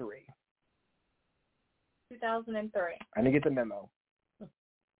 2003. 2003. I didn't get the memo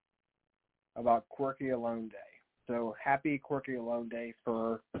about Quirky Alone Day. So happy Quirky Alone Day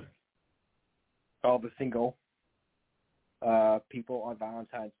for all the single people on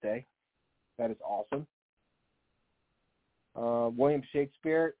Valentine's Day. That is awesome. William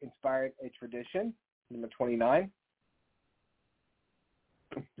Shakespeare inspired a tradition, number 29.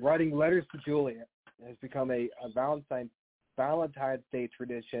 Writing letters to Juliet has become a Valentine's Day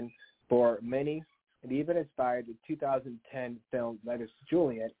tradition for many, and even inspired the 2010 film Letters to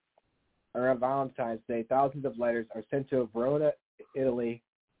Juliet. Around Valentine's Day, thousands of letters are sent to Verona, Italy,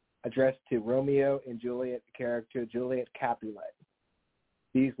 addressed to Romeo and Juliet character Juliet Capulet.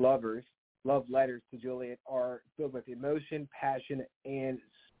 These love letters to Juliet are filled with emotion, passion, and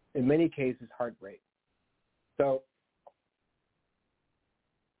in many cases, heartbreak. So,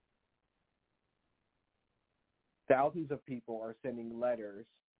 thousands of people are sending letters.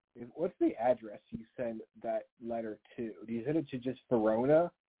 What's the address you send that letter to? Do you send it to just Verona,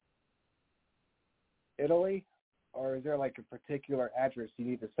 Italy? Or is there like a particular address you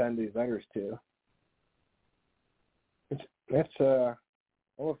need to send these letters to? I don't know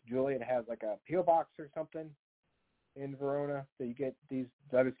if Juliet has like a P.O. box or something in Verona that you get these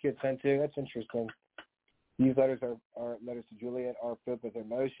letters get sent to. That's interesting. These letters are letters to Juliet are filled with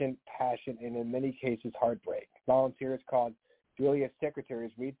emotion, passion, and in many cases heartbreak. Volunteers called Juliet's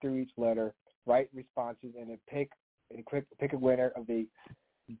secretaries read through each letter, write responses, and then pick a winner of the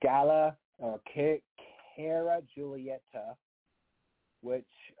Gala Cara Julieta, which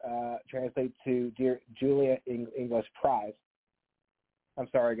translates to Dear Juliet English Prize. I'm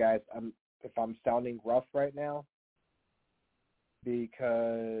sorry, guys, if I'm sounding rough right now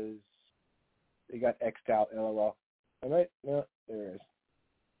because it got X'd out, LOL. All right, no, there it is.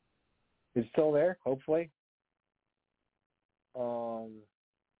 It's still there, hopefully.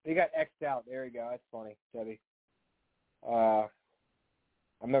 It got X'd out. There you go. That's funny, Debbie. I'm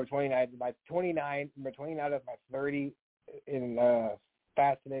number 29. Number 29 of my 30 in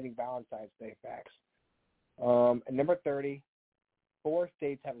fascinating Valentine's Day facts. And number 30, 4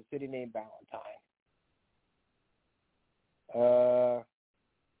 states have a city named Valentine.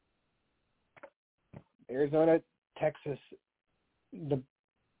 Arizona, Texas,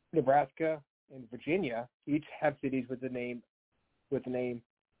 Nebraska, and Virginia each have cities with a name.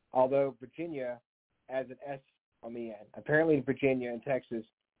 Although Virginia has an S on the end. Apparently, in Virginia and Texas,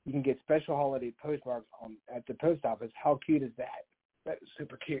 you can get special holiday postmarks at the post office. How cute is that? That is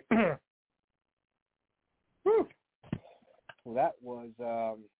super cute. Whew. Well, that was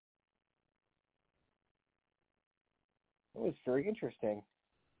very interesting.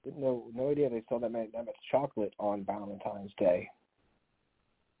 Didn't know, no idea they sold that much chocolate on Valentine's Day.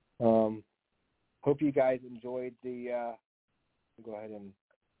 Hope you guys enjoyed the. Go ahead and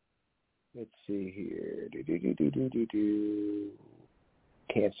let's see here.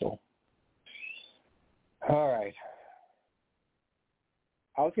 Cancel. All right.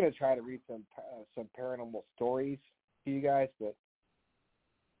 I was going to try to read some paranormal stories to you guys, but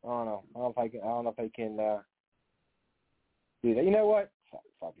I don't know. I don't know if I can do that. You know what?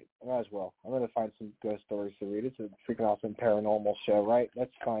 Fuck it. I might as well. I'm going to find some ghost stories to read. It's a freaking awesome paranormal show, right?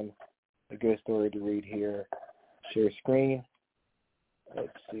 Let's find a ghost story to read here. Share screen. Let's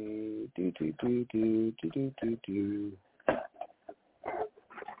see.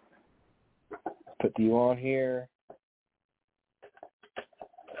 Put you on here.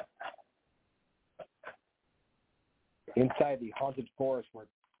 Inside the haunted forest where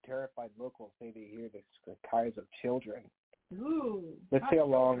terrified locals say they hear the cries of children. Ooh. Let's see how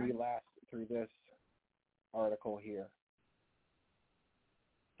long we last through this article here.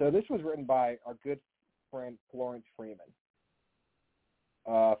 So this was written by our good friend Florence Freeman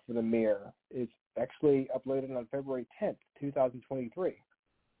for The Mirror. It's actually uploaded on February 10th, 2023.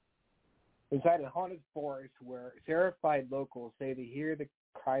 Inside a haunted forest where terrified locals say they hear the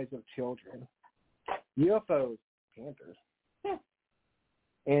cries of children, UFOs, Panthers,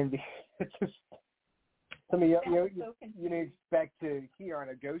 and it's just some of you expect to hear on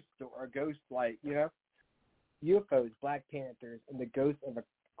a ghost or a ghost like UFOs, Black Panthers, and the ghost of a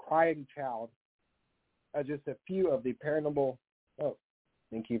crying child are just a few of the paranormal. Oh,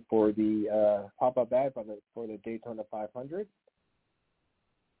 thank you for the pop-up ad for the Daytona 500.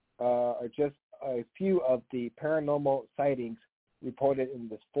 Are just a few of the paranormal sightings reported in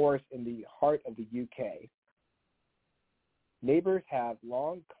this forest in the heart of the UK. Neighbors have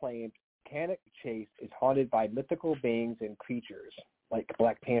long claimed Cannock Chase is haunted by mythical beings and creatures, like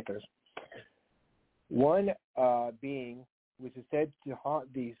Black Panthers. One being which is said to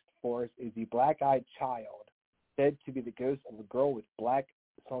haunt these forests is the black-eyed child, said to be the ghost of a girl with black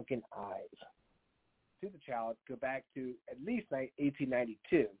sunken eyes. To the child, go back to at least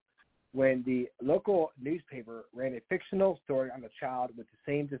 1892, when the local newspaper ran a fictional story on the child with the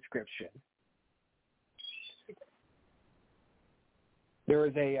same description.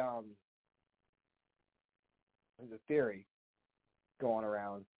 There's a theory going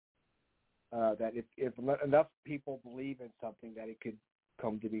around that if enough people believe in something, that it could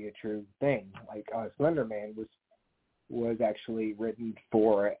come to be a true thing. Like Slender Man was actually written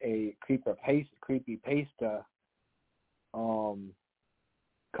for a creepypasta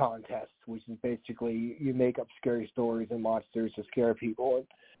contest, which is basically you make up scary stories and monsters to scare people.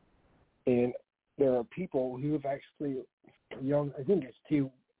 And there are people who have actually, I think it's 2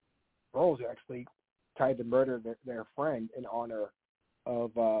 girls who actually tried to murder their friend in honor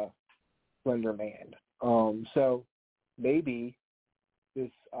of Slender Man. So maybe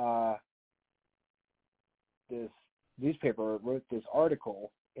this newspaper wrote this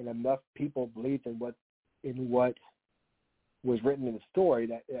article, and enough people believed in what was written in the story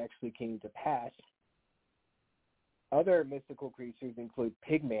that it actually came to pass. Other mystical creatures include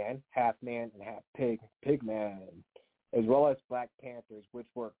Pigman, half man and half pig, Pigman, as well as Black Panthers, which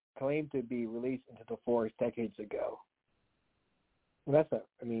were claimed to be released into the forest decades ago. Well, that's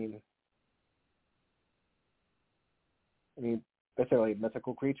that's a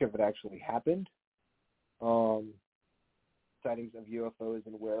mythical creature if it actually happened. Sightings of UFOs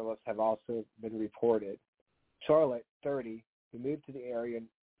and werewolves have also been reported. Charlotte, 30, who moved to the area in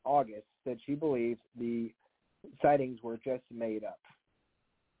August, said she believes the sightings were just made up.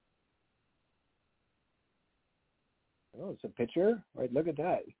 Oh, it's a picture? Right, look at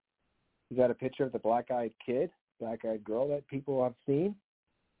that. Is that a picture of the black-eyed kid, black-eyed girl that people have seen?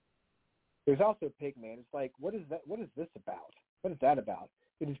 There's also Pigman. It's like, what is that? What is this about? What is that about?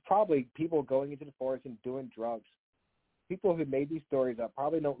 It is probably people going into the forest and doing drugs. People who made these stories up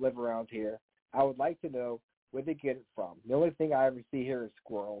probably don't live around here. I would like to know where they get it from. The only thing I ever see here is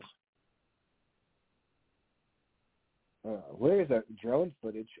squirrels. Where is a drone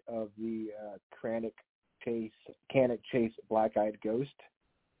footage of the Cannock Chase black-eyed ghost?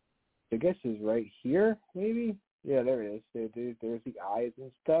 I guess is right here, maybe? Yeah, there it is. There's the eyes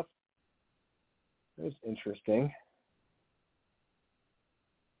and stuff. That's interesting.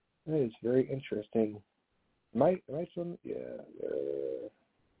 That is very interesting. Am I still? Yeah.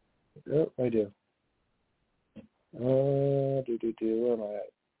 Oh, I do. Where am I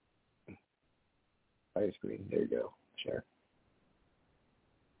at? Fire screen. There you go. Share.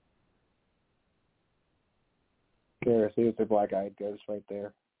 There, see, it's the black-eyed ghost right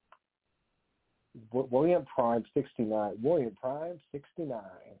there. William Prime 69. William Prime 69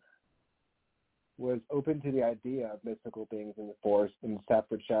 was open to the idea of mystical beings in the forest in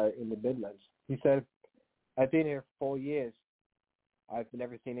Staffordshire in the Midlands. He said, I've been here for 4 years. I've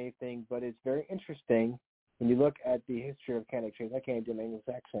never seen anything, but it's very interesting when you look at the history of Cannock Chase. I can't do an English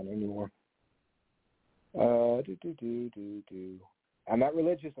accent anymore. I'm not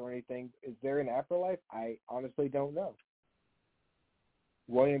religious or anything. Is there an afterlife? I honestly don't know.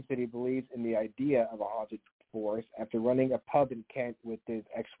 William said he believes in the idea of a haunted forest after running a pub in Kent with his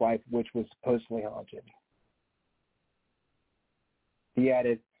ex-wife, which was supposedly haunted. He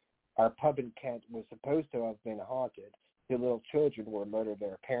added, our pub in Kent was supposed to have been haunted. The little children were murdered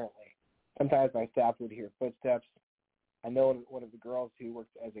there, apparently. Sometimes my staff would hear footsteps. I know one of the girls who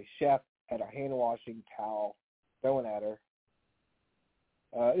worked as a chef had a hand-washing towel thrown at her.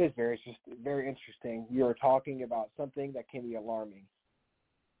 It is very interesting. You are talking about something that can be alarming.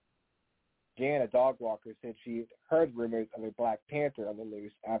 Jan, a dog walker, said she heard rumors of a Black Panther on the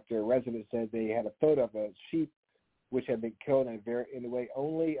loose after a resident said they had a photo of a sheep which had been killed in a way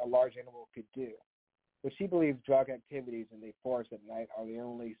only a large animal could do. But she believes drug activities in the forest at night are the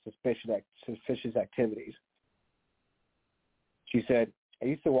only suspicious activities. She said, I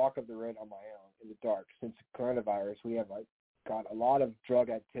used to walk up the road on my own in the dark. Since the coronavirus, we have got a lot of drug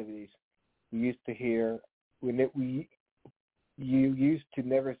activities. We used to hear, you used to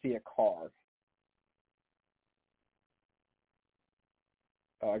never see a car.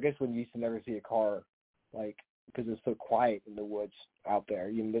 I guess when you used to never see a car, like, because it's so quiet in the woods out there,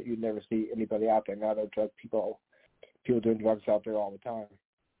 you'd never see anybody out there. Now there are drug people doing drugs out there all the time.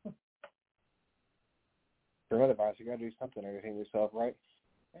 Coronavirus, you got to do something, everything yourself, right?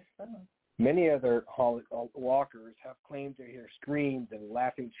 Many other walkers have claimed to hear screams and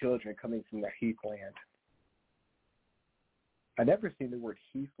laughing children coming from their heathland. I've never seen the word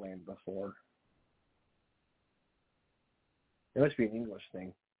Heathland before. It must be an English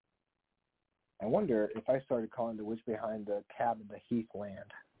thing. I wonder if I started calling the woods behind the cabin the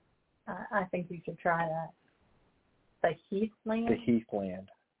Heathland. I think you should try that. The Heathland? The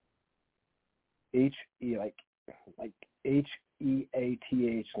Heathland.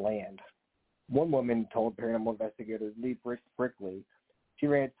 H-E-A-T-H land. One woman told paranormal investigators Lee Brickley she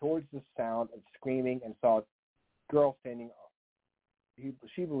ran towards the sound of screaming and saw a girl standing up.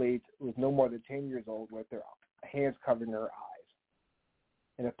 She believed was no more than 10 years old with her hands covering her eyes.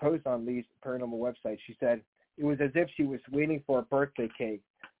 In a post on Lee's paranormal website, she said it was as if she was waiting for a birthday cake.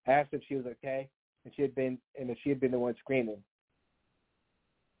 Asked if she was okay, and if she had been the one screaming.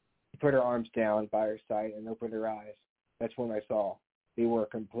 She put her arms down by her side and opened her eyes. That's when I saw they were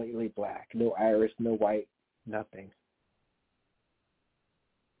completely black, no iris, no white, nothing.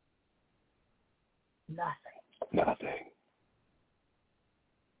 Nothing.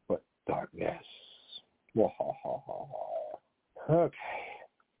 But darkness. Okay.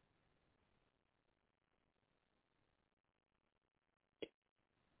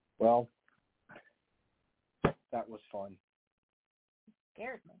 Well, that was fun.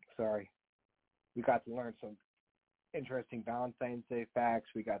 Scared me. Sorry. We got to learn some interesting Valentine's Day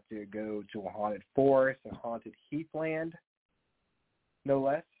facts. We got to go to a haunted forest, a haunted heathland, no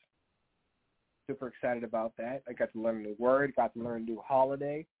less. Super excited about that. I got to learn a new word, got to learn a new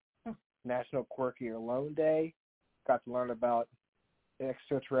holiday, National Quirky or Alone Day. Got to learn about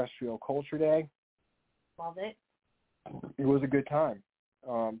Extraterrestrial Culture Day. Love it. It was a good time.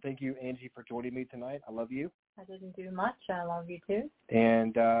 Thank you, Angie, for joining me tonight. I love you. I didn't do much. I love you too.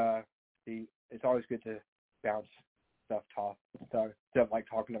 And it's always good to bounce stuff like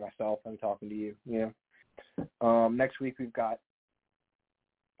talking to myself and talking to you. You know. Next week we've got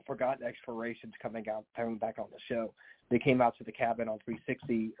Forgotten Explorations coming back on the show. They came out to the cabin on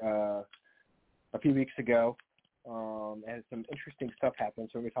 360 a few weeks ago. And some interesting stuff happened,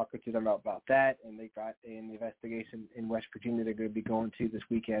 so we're going to talk to them about that. And they got an investigation in West Virginia they're going to be going to this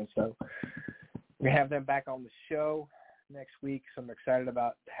weekend. So we have them back on the show next week, so I'm excited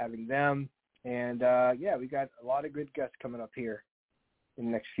about having them. And, we got a lot of good guests coming up here in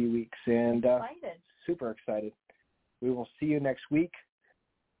the next few weeks. And super excited. We will see you next week.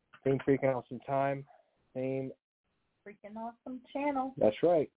 Same Freakin' Awesome time. Same Freakin' Awesome channel. That's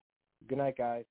right. Good night, guys.